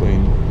bike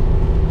lane.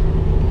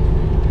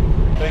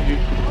 Thank you.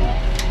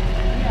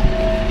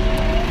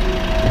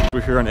 We're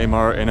here on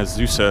Amar and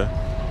Azusa,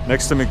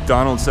 next to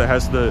McDonald's that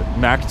has the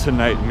Mac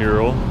Tonight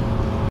mural.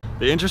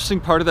 The interesting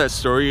part of that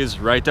story is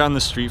right down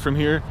the street from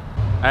here,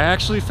 I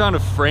actually found a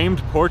framed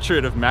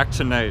portrait of Mac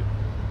Tonight.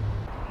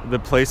 The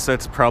place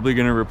that's probably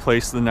gonna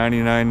replace the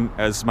 99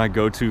 as my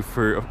go-to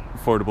for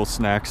affordable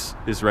snacks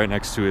is right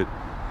next to it.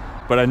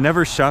 But I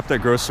never shopped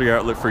at Grocery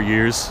Outlet for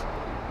years,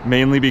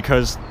 mainly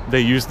because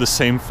they use the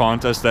same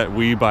font as that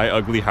We Buy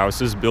Ugly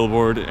Houses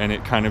billboard, and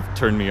it kind of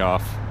turned me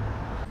off.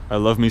 I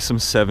love me some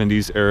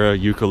 70s era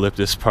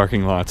eucalyptus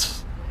parking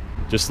lots.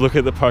 Just look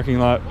at the parking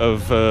lot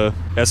of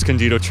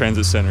Escondido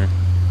Transit Center.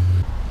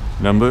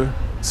 Number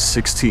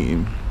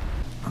 16.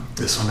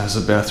 This one has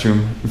a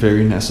bathroom,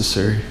 very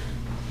necessary.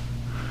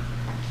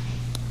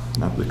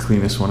 Not the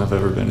cleanest one I've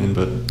ever been in,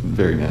 but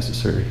very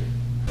necessary.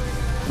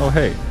 Oh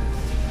hey.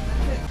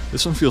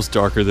 This one feels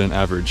darker than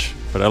average,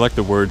 but I like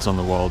the words on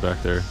the wall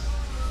back there.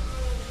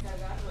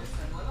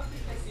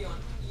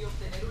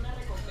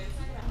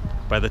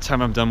 By the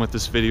time I'm done with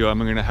this video, I'm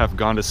gonna have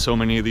gone to so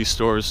many of these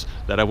stores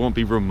that I won't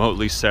be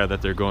remotely sad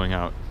that they're going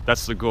out.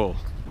 That's the goal.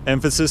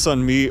 Emphasis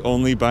on me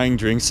only buying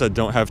drinks that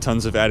don't have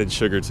tons of added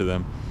sugar to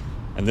them.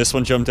 And this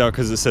one jumped out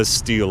because it says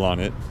Steel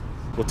on it.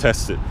 We'll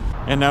test it.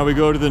 And now we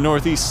go to the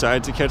northeast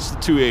side to catch the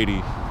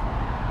 280.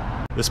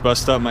 This bus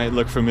stop might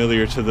look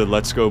familiar to the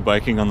Let's Go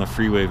Biking on the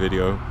Freeway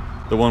video.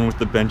 The one with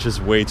the benches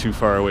way too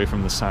far away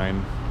from the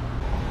sign.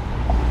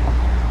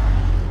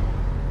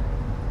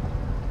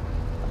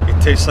 It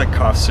tastes like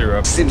cough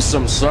syrup. Sim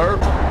some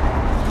syrup.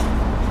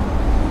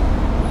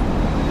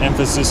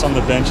 Emphasis on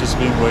the benches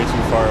being way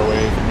too far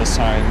away from the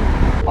sign.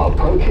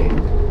 Approaching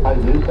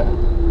Azusa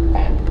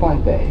and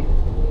Puente.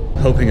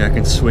 Hoping I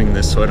can swing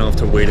this so I don't have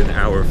to wait an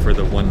hour for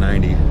the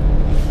 190.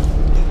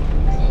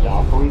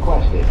 Stop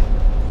requested.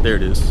 There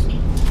it is.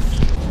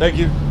 Thank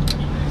you.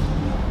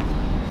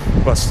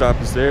 Bus stop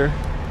is there.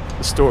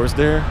 The store is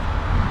there.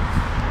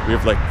 We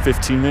have like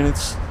 15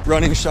 minutes.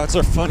 Running shots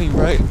are funny,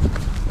 right?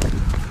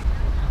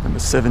 Number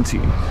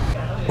 17.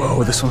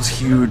 Whoa, this one's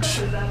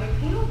huge.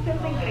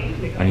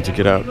 I need to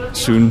get out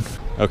soon.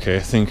 Okay, I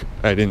think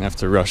I didn't have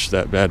to rush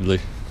that badly.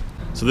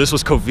 So this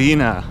was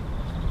Covina,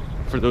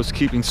 for those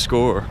keeping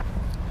score.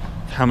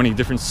 How many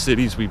different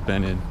cities we've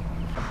been in.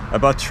 I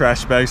bought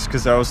trash bags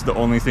because that was the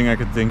only thing I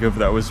could think of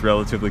that was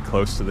relatively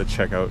close to the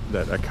checkout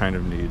that I kind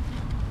of need.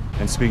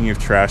 And speaking of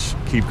trash,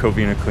 keep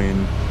Covina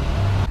clean.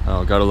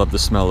 Oh, gotta love the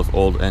smell of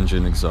old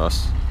engine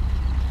exhaust.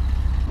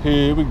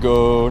 Here we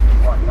go.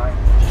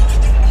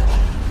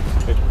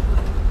 Okay.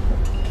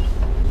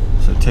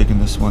 So taking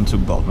this one to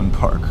Baldwin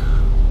Park.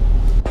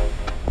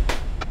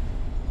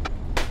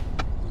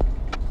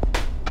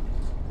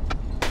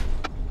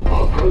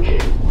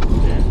 Approaching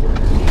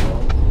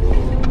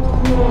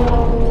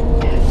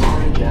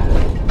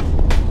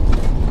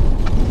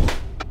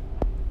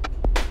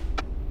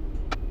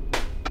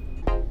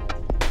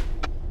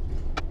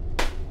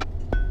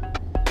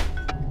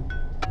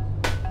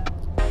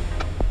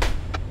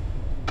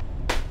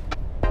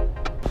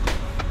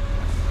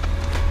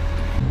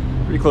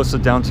Pretty close to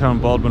downtown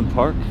Baldwin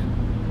Park.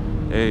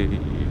 Hey.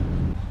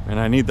 And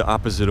I need the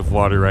opposite of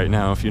water right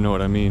now, if you know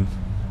what I mean.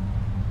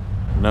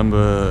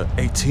 Number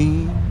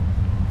 18.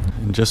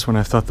 And just when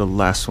I thought the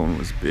last one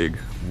was big,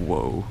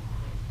 whoa.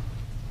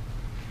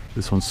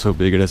 This one's so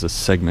big it has a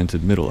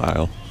segmented middle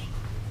aisle.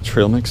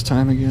 Trail mix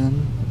time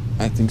again?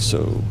 I think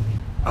so.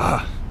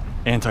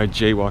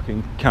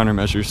 Anti-jaywalking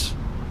countermeasures.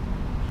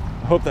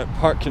 I hope that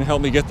park can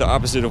help me get the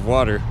opposite of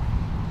water.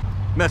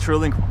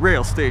 Metrolink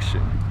rail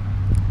station.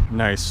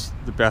 Nice,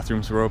 the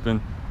bathrooms were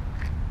open.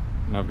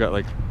 And I've got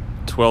like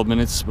 12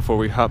 minutes before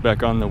we hop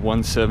back on the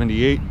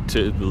 178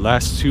 to the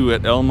last two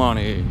at El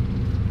Monte.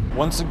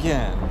 Once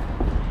again.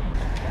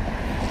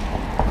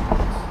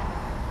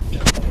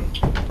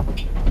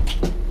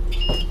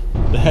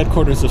 The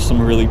headquarters of some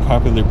really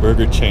popular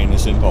burger chain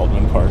is in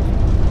Baldwin Park.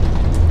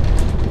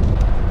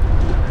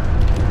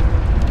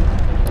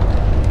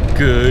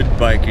 Good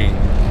biking.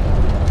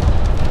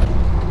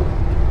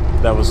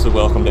 That was the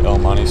welcome to El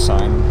Monte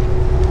sign.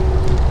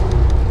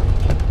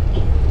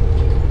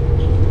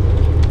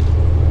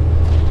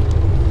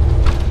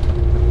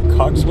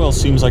 Cogswell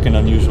seems like an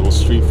unusual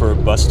street for a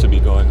bus to be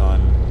going on.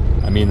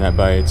 I mean that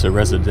by it's a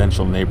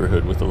residential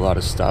neighborhood with a lot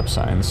of stop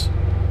signs.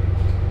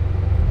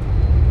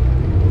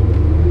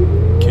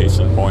 Case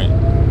in point.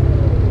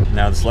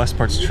 Now this last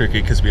part's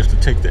tricky because we have to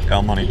take the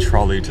El Monte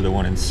trolley to the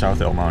one in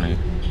South El Monte,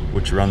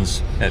 which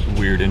runs at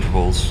weird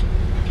intervals.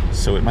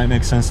 So it might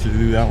make sense to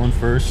do that one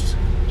first,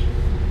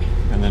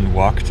 and then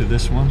walk to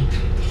this one.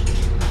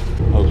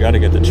 Oh, gotta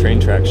get the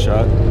train track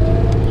shot.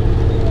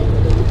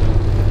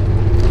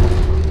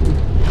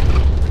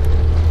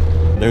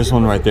 There's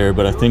one right there,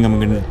 but I think I'm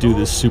gonna do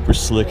this super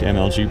slick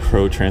MLG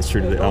Pro transfer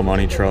to the El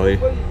Monte trolley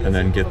and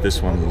then get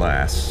this one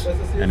last.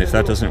 And if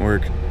that doesn't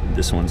work,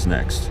 this one's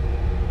next.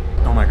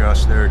 Oh my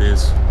gosh, there it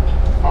is.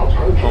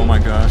 Oh my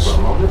gosh.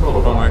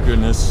 Oh my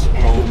goodness.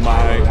 Oh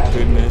my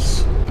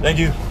goodness. Thank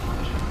you.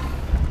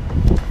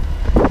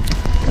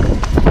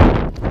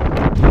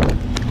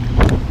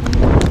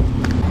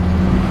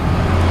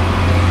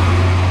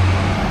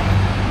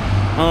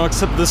 Oh,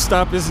 except the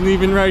stop isn't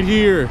even right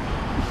here.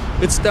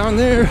 It's down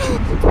there. My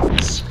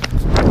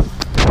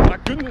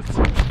goodness.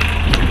 I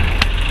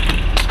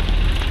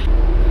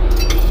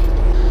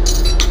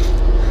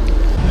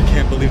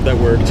can't believe that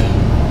worked.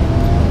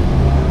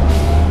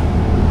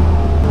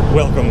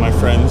 Welcome, my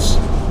friends,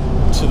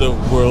 to the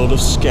world of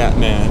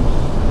Scatman.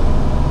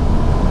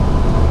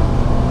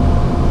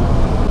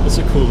 It's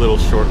a cool little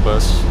short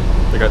bus.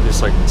 They got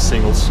this like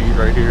single seat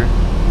right here.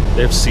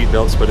 They have seat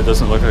belts, but it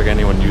doesn't look like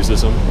anyone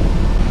uses them.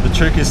 The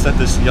trick is that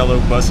this yellow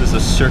bus is a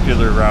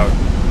circular route,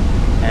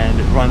 and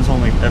it runs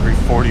only every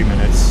 40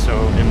 minutes,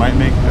 so it might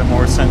make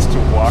more sense to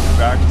walk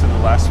back to the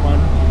last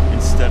one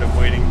instead of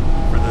waiting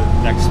for the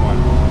next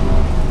one.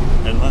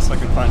 Unless I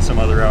can find some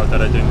other route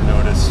that I didn't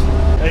notice.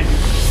 Hey.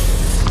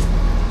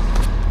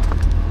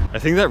 I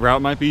think that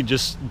route might be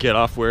just get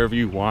off wherever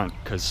you want,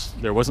 because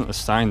there wasn't a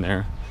sign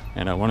there,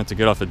 and I wanted to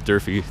get off at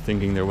Durfee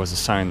thinking there was a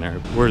sign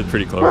there. We're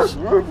pretty close.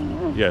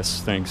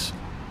 Yes, thanks.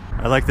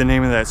 I like the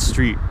name of that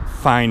street,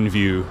 Fine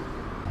View.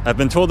 I've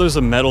been told there's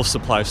a metal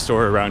supply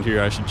store around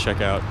here I should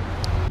check out.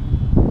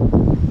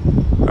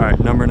 Alright,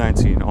 number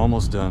 19,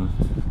 almost done.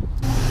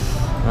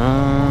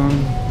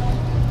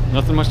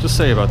 Nothing much to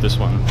say about this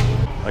one.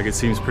 Like, it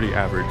seems pretty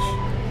average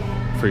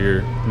for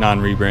your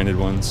non-rebranded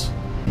ones.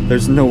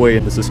 There's no way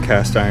this is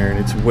cast iron,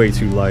 it's way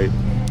too light.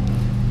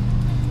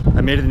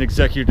 I made an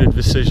executive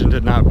decision to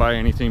not buy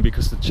anything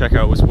because the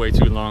checkout was way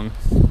too long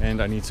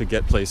and I need to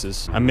get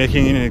places. I'm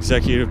making an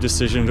executive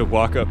decision to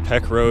walk up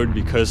Peck Road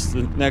because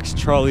the next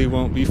trolley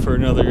won't be for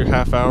another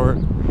half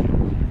hour.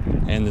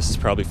 and this is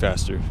probably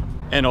faster.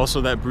 And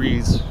also that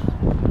breeze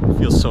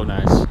feels so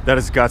nice. That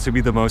has got to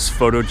be the most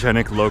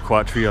photogenic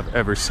loquat tree I've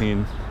ever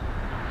seen.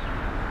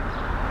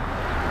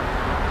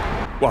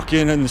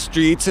 Walking in the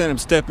streets and I'm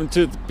stepping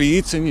to the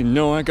beats, and you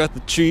know I got the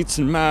treats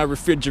in my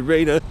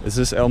refrigerator. Is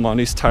this El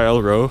Monte's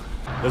Tile Row?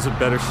 There's a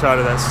better shot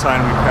of that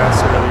sign we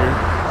passed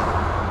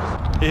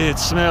earlier. It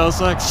smells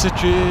like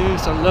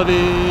citrus, I love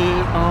it.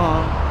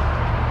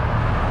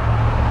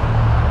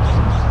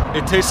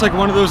 It tastes like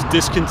one of those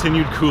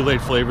discontinued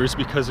Kool-Aid flavors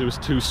because it was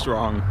too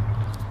strong.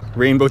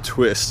 Rainbow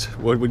Twist,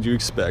 what would you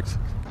expect?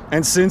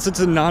 And since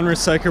it's a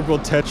non-recyclable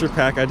Tetra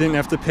Pak, I didn't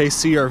have to pay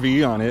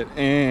CRV on it.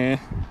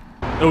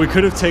 Oh, we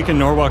could have taken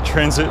Norwalk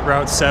Transit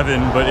Route 7,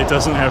 but it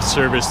doesn't have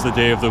service the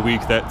day of the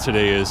week that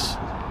today is.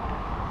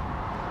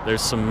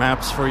 There's some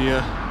maps for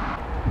you.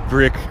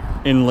 Brick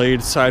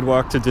inlaid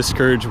sidewalk to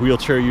discourage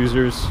wheelchair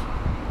users.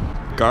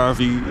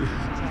 Garvey.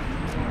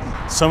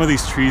 Some of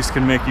these trees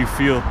can make you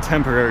feel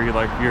temporary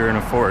like you're in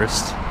a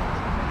forest.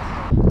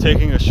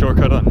 Taking a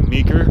shortcut on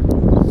Meeker.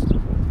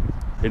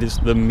 It is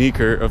the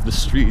Meeker of the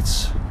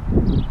streets,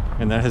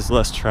 and that has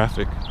less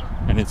traffic,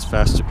 and it's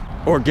faster.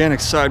 Organic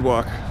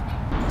sidewalk.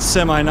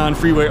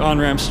 Semi-non-freeway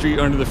on-ramp street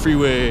under the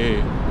freeway.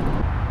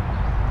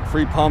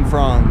 Free palm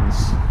fronds.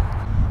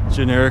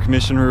 Generic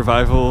Mission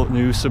Revival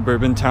new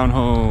suburban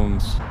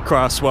townhomes.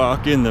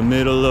 Crosswalk in the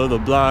middle of the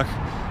block.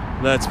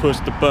 Let's push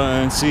the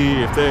button,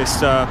 see if they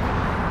stop.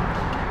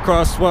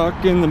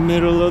 Crosswalk in the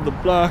middle of the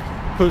block.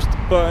 Push the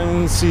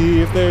button,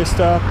 see if they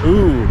stop.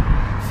 Ooh,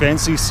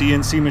 fancy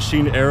CNC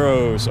machined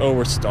arrows. Oh,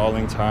 we're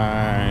stalling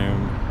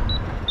time.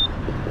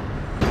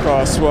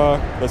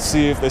 Crosswalk, let's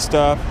see if they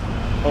stop.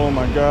 Oh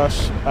my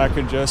gosh, I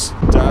could just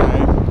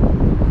die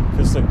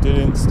because they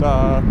didn't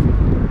stop.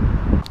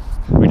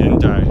 We didn't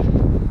die.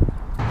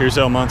 Here's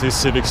El Monte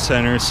Civic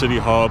Center, City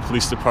Hall,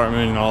 Police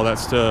Department, and all that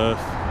stuff.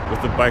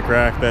 With the bike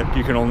rack that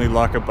you can only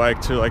lock a bike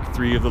to like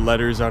 3 of the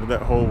letters out of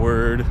that whole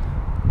word.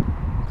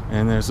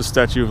 And there's the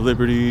Statue of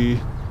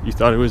Liberty. You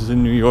thought it was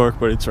in New York,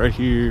 but it's right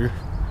here.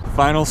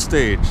 Final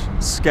stage,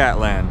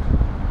 Scatland.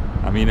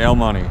 I mean El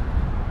Monte.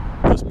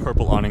 Those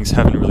purple awnings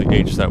haven't really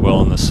aged that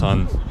well in the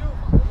sun.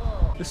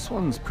 This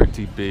one's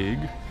pretty big.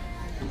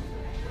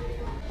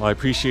 Well, I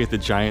appreciate the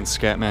giant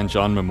Scatman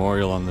John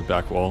memorial on the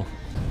back wall.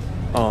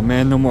 Oh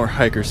man, no more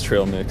hiker's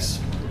trail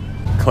mix.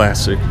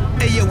 Classic.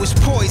 Hey yo, it's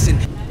poison.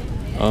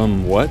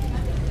 What?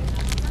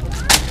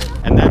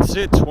 And that's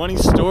it, 20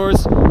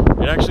 stores.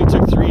 It actually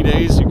took 3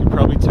 days. You can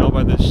probably tell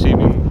by the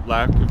seeming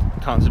lack of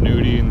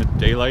continuity in the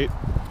daylight.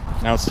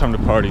 Now it's time to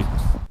party.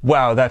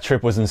 Wow, that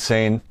trip was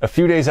insane. A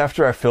few days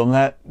after I filmed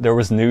that, there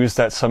was news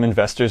that some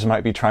investors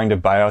might be trying to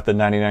buy out the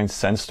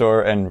 99-cent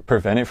store and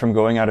prevent it from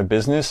going out of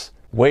business.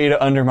 Way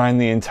to undermine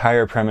the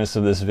entire premise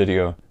of this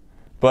video.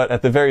 But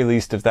at the very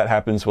least, if that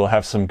happens, we'll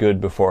have some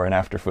good before and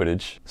after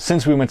footage.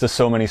 Since we went to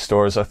so many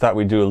stores, I thought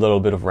we'd do a little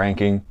bit of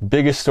ranking.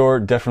 Biggest store,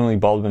 definitely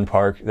Baldwin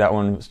Park. That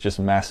one was just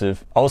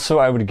massive. Also,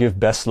 I would give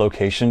best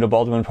location to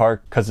Baldwin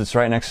Park because it's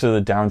right next to the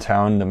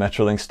downtown, the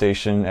Metrolink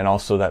station, and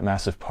also that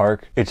massive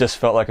park. It just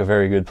felt like a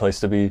very good place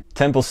to be.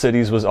 Temple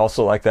Cities was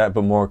also like that,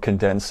 but more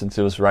condensed since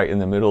it was right in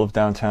the middle of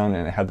downtown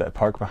and it had that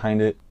park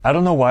behind it. I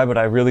don't know why, but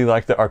I really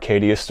liked the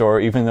Arcadia store,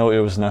 even though it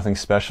was nothing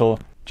special.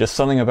 Just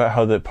something about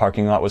how the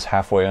parking lot was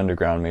halfway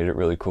underground made it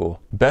really cool.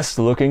 Best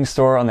looking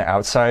store on the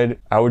outside,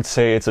 I would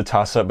say it's a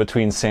toss-up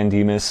between San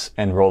Dimas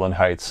and Rowland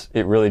Heights.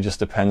 It really just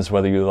depends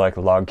whether you like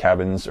log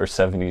cabins or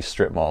 70s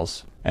strip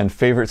malls. And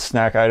favorite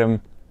snack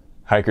item,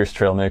 hiker's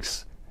trail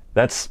mix.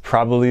 That's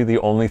probably the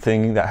only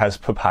thing that has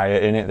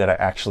papaya in it that I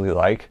actually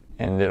like,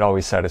 and it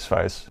always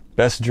satisfies.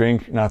 Best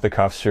drink, not the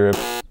cough syrup,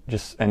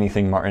 just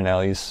anything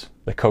Martinelli's.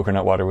 The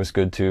coconut water was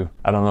good too.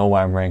 I don't know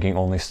why I'm ranking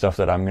only stuff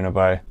that I'm gonna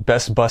buy.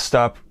 Best bus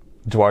stop,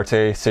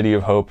 Duarte, City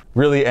of Hope.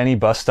 Really any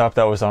bus stop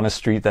that was on a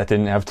street that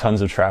didn't have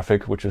tons of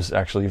traffic, which was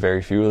actually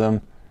very few of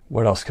them.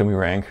 What else can we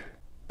rank?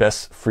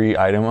 Best free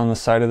item on the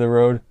side of the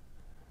road?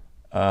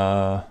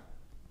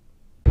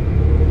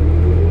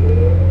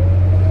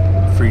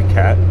 Free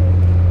cat.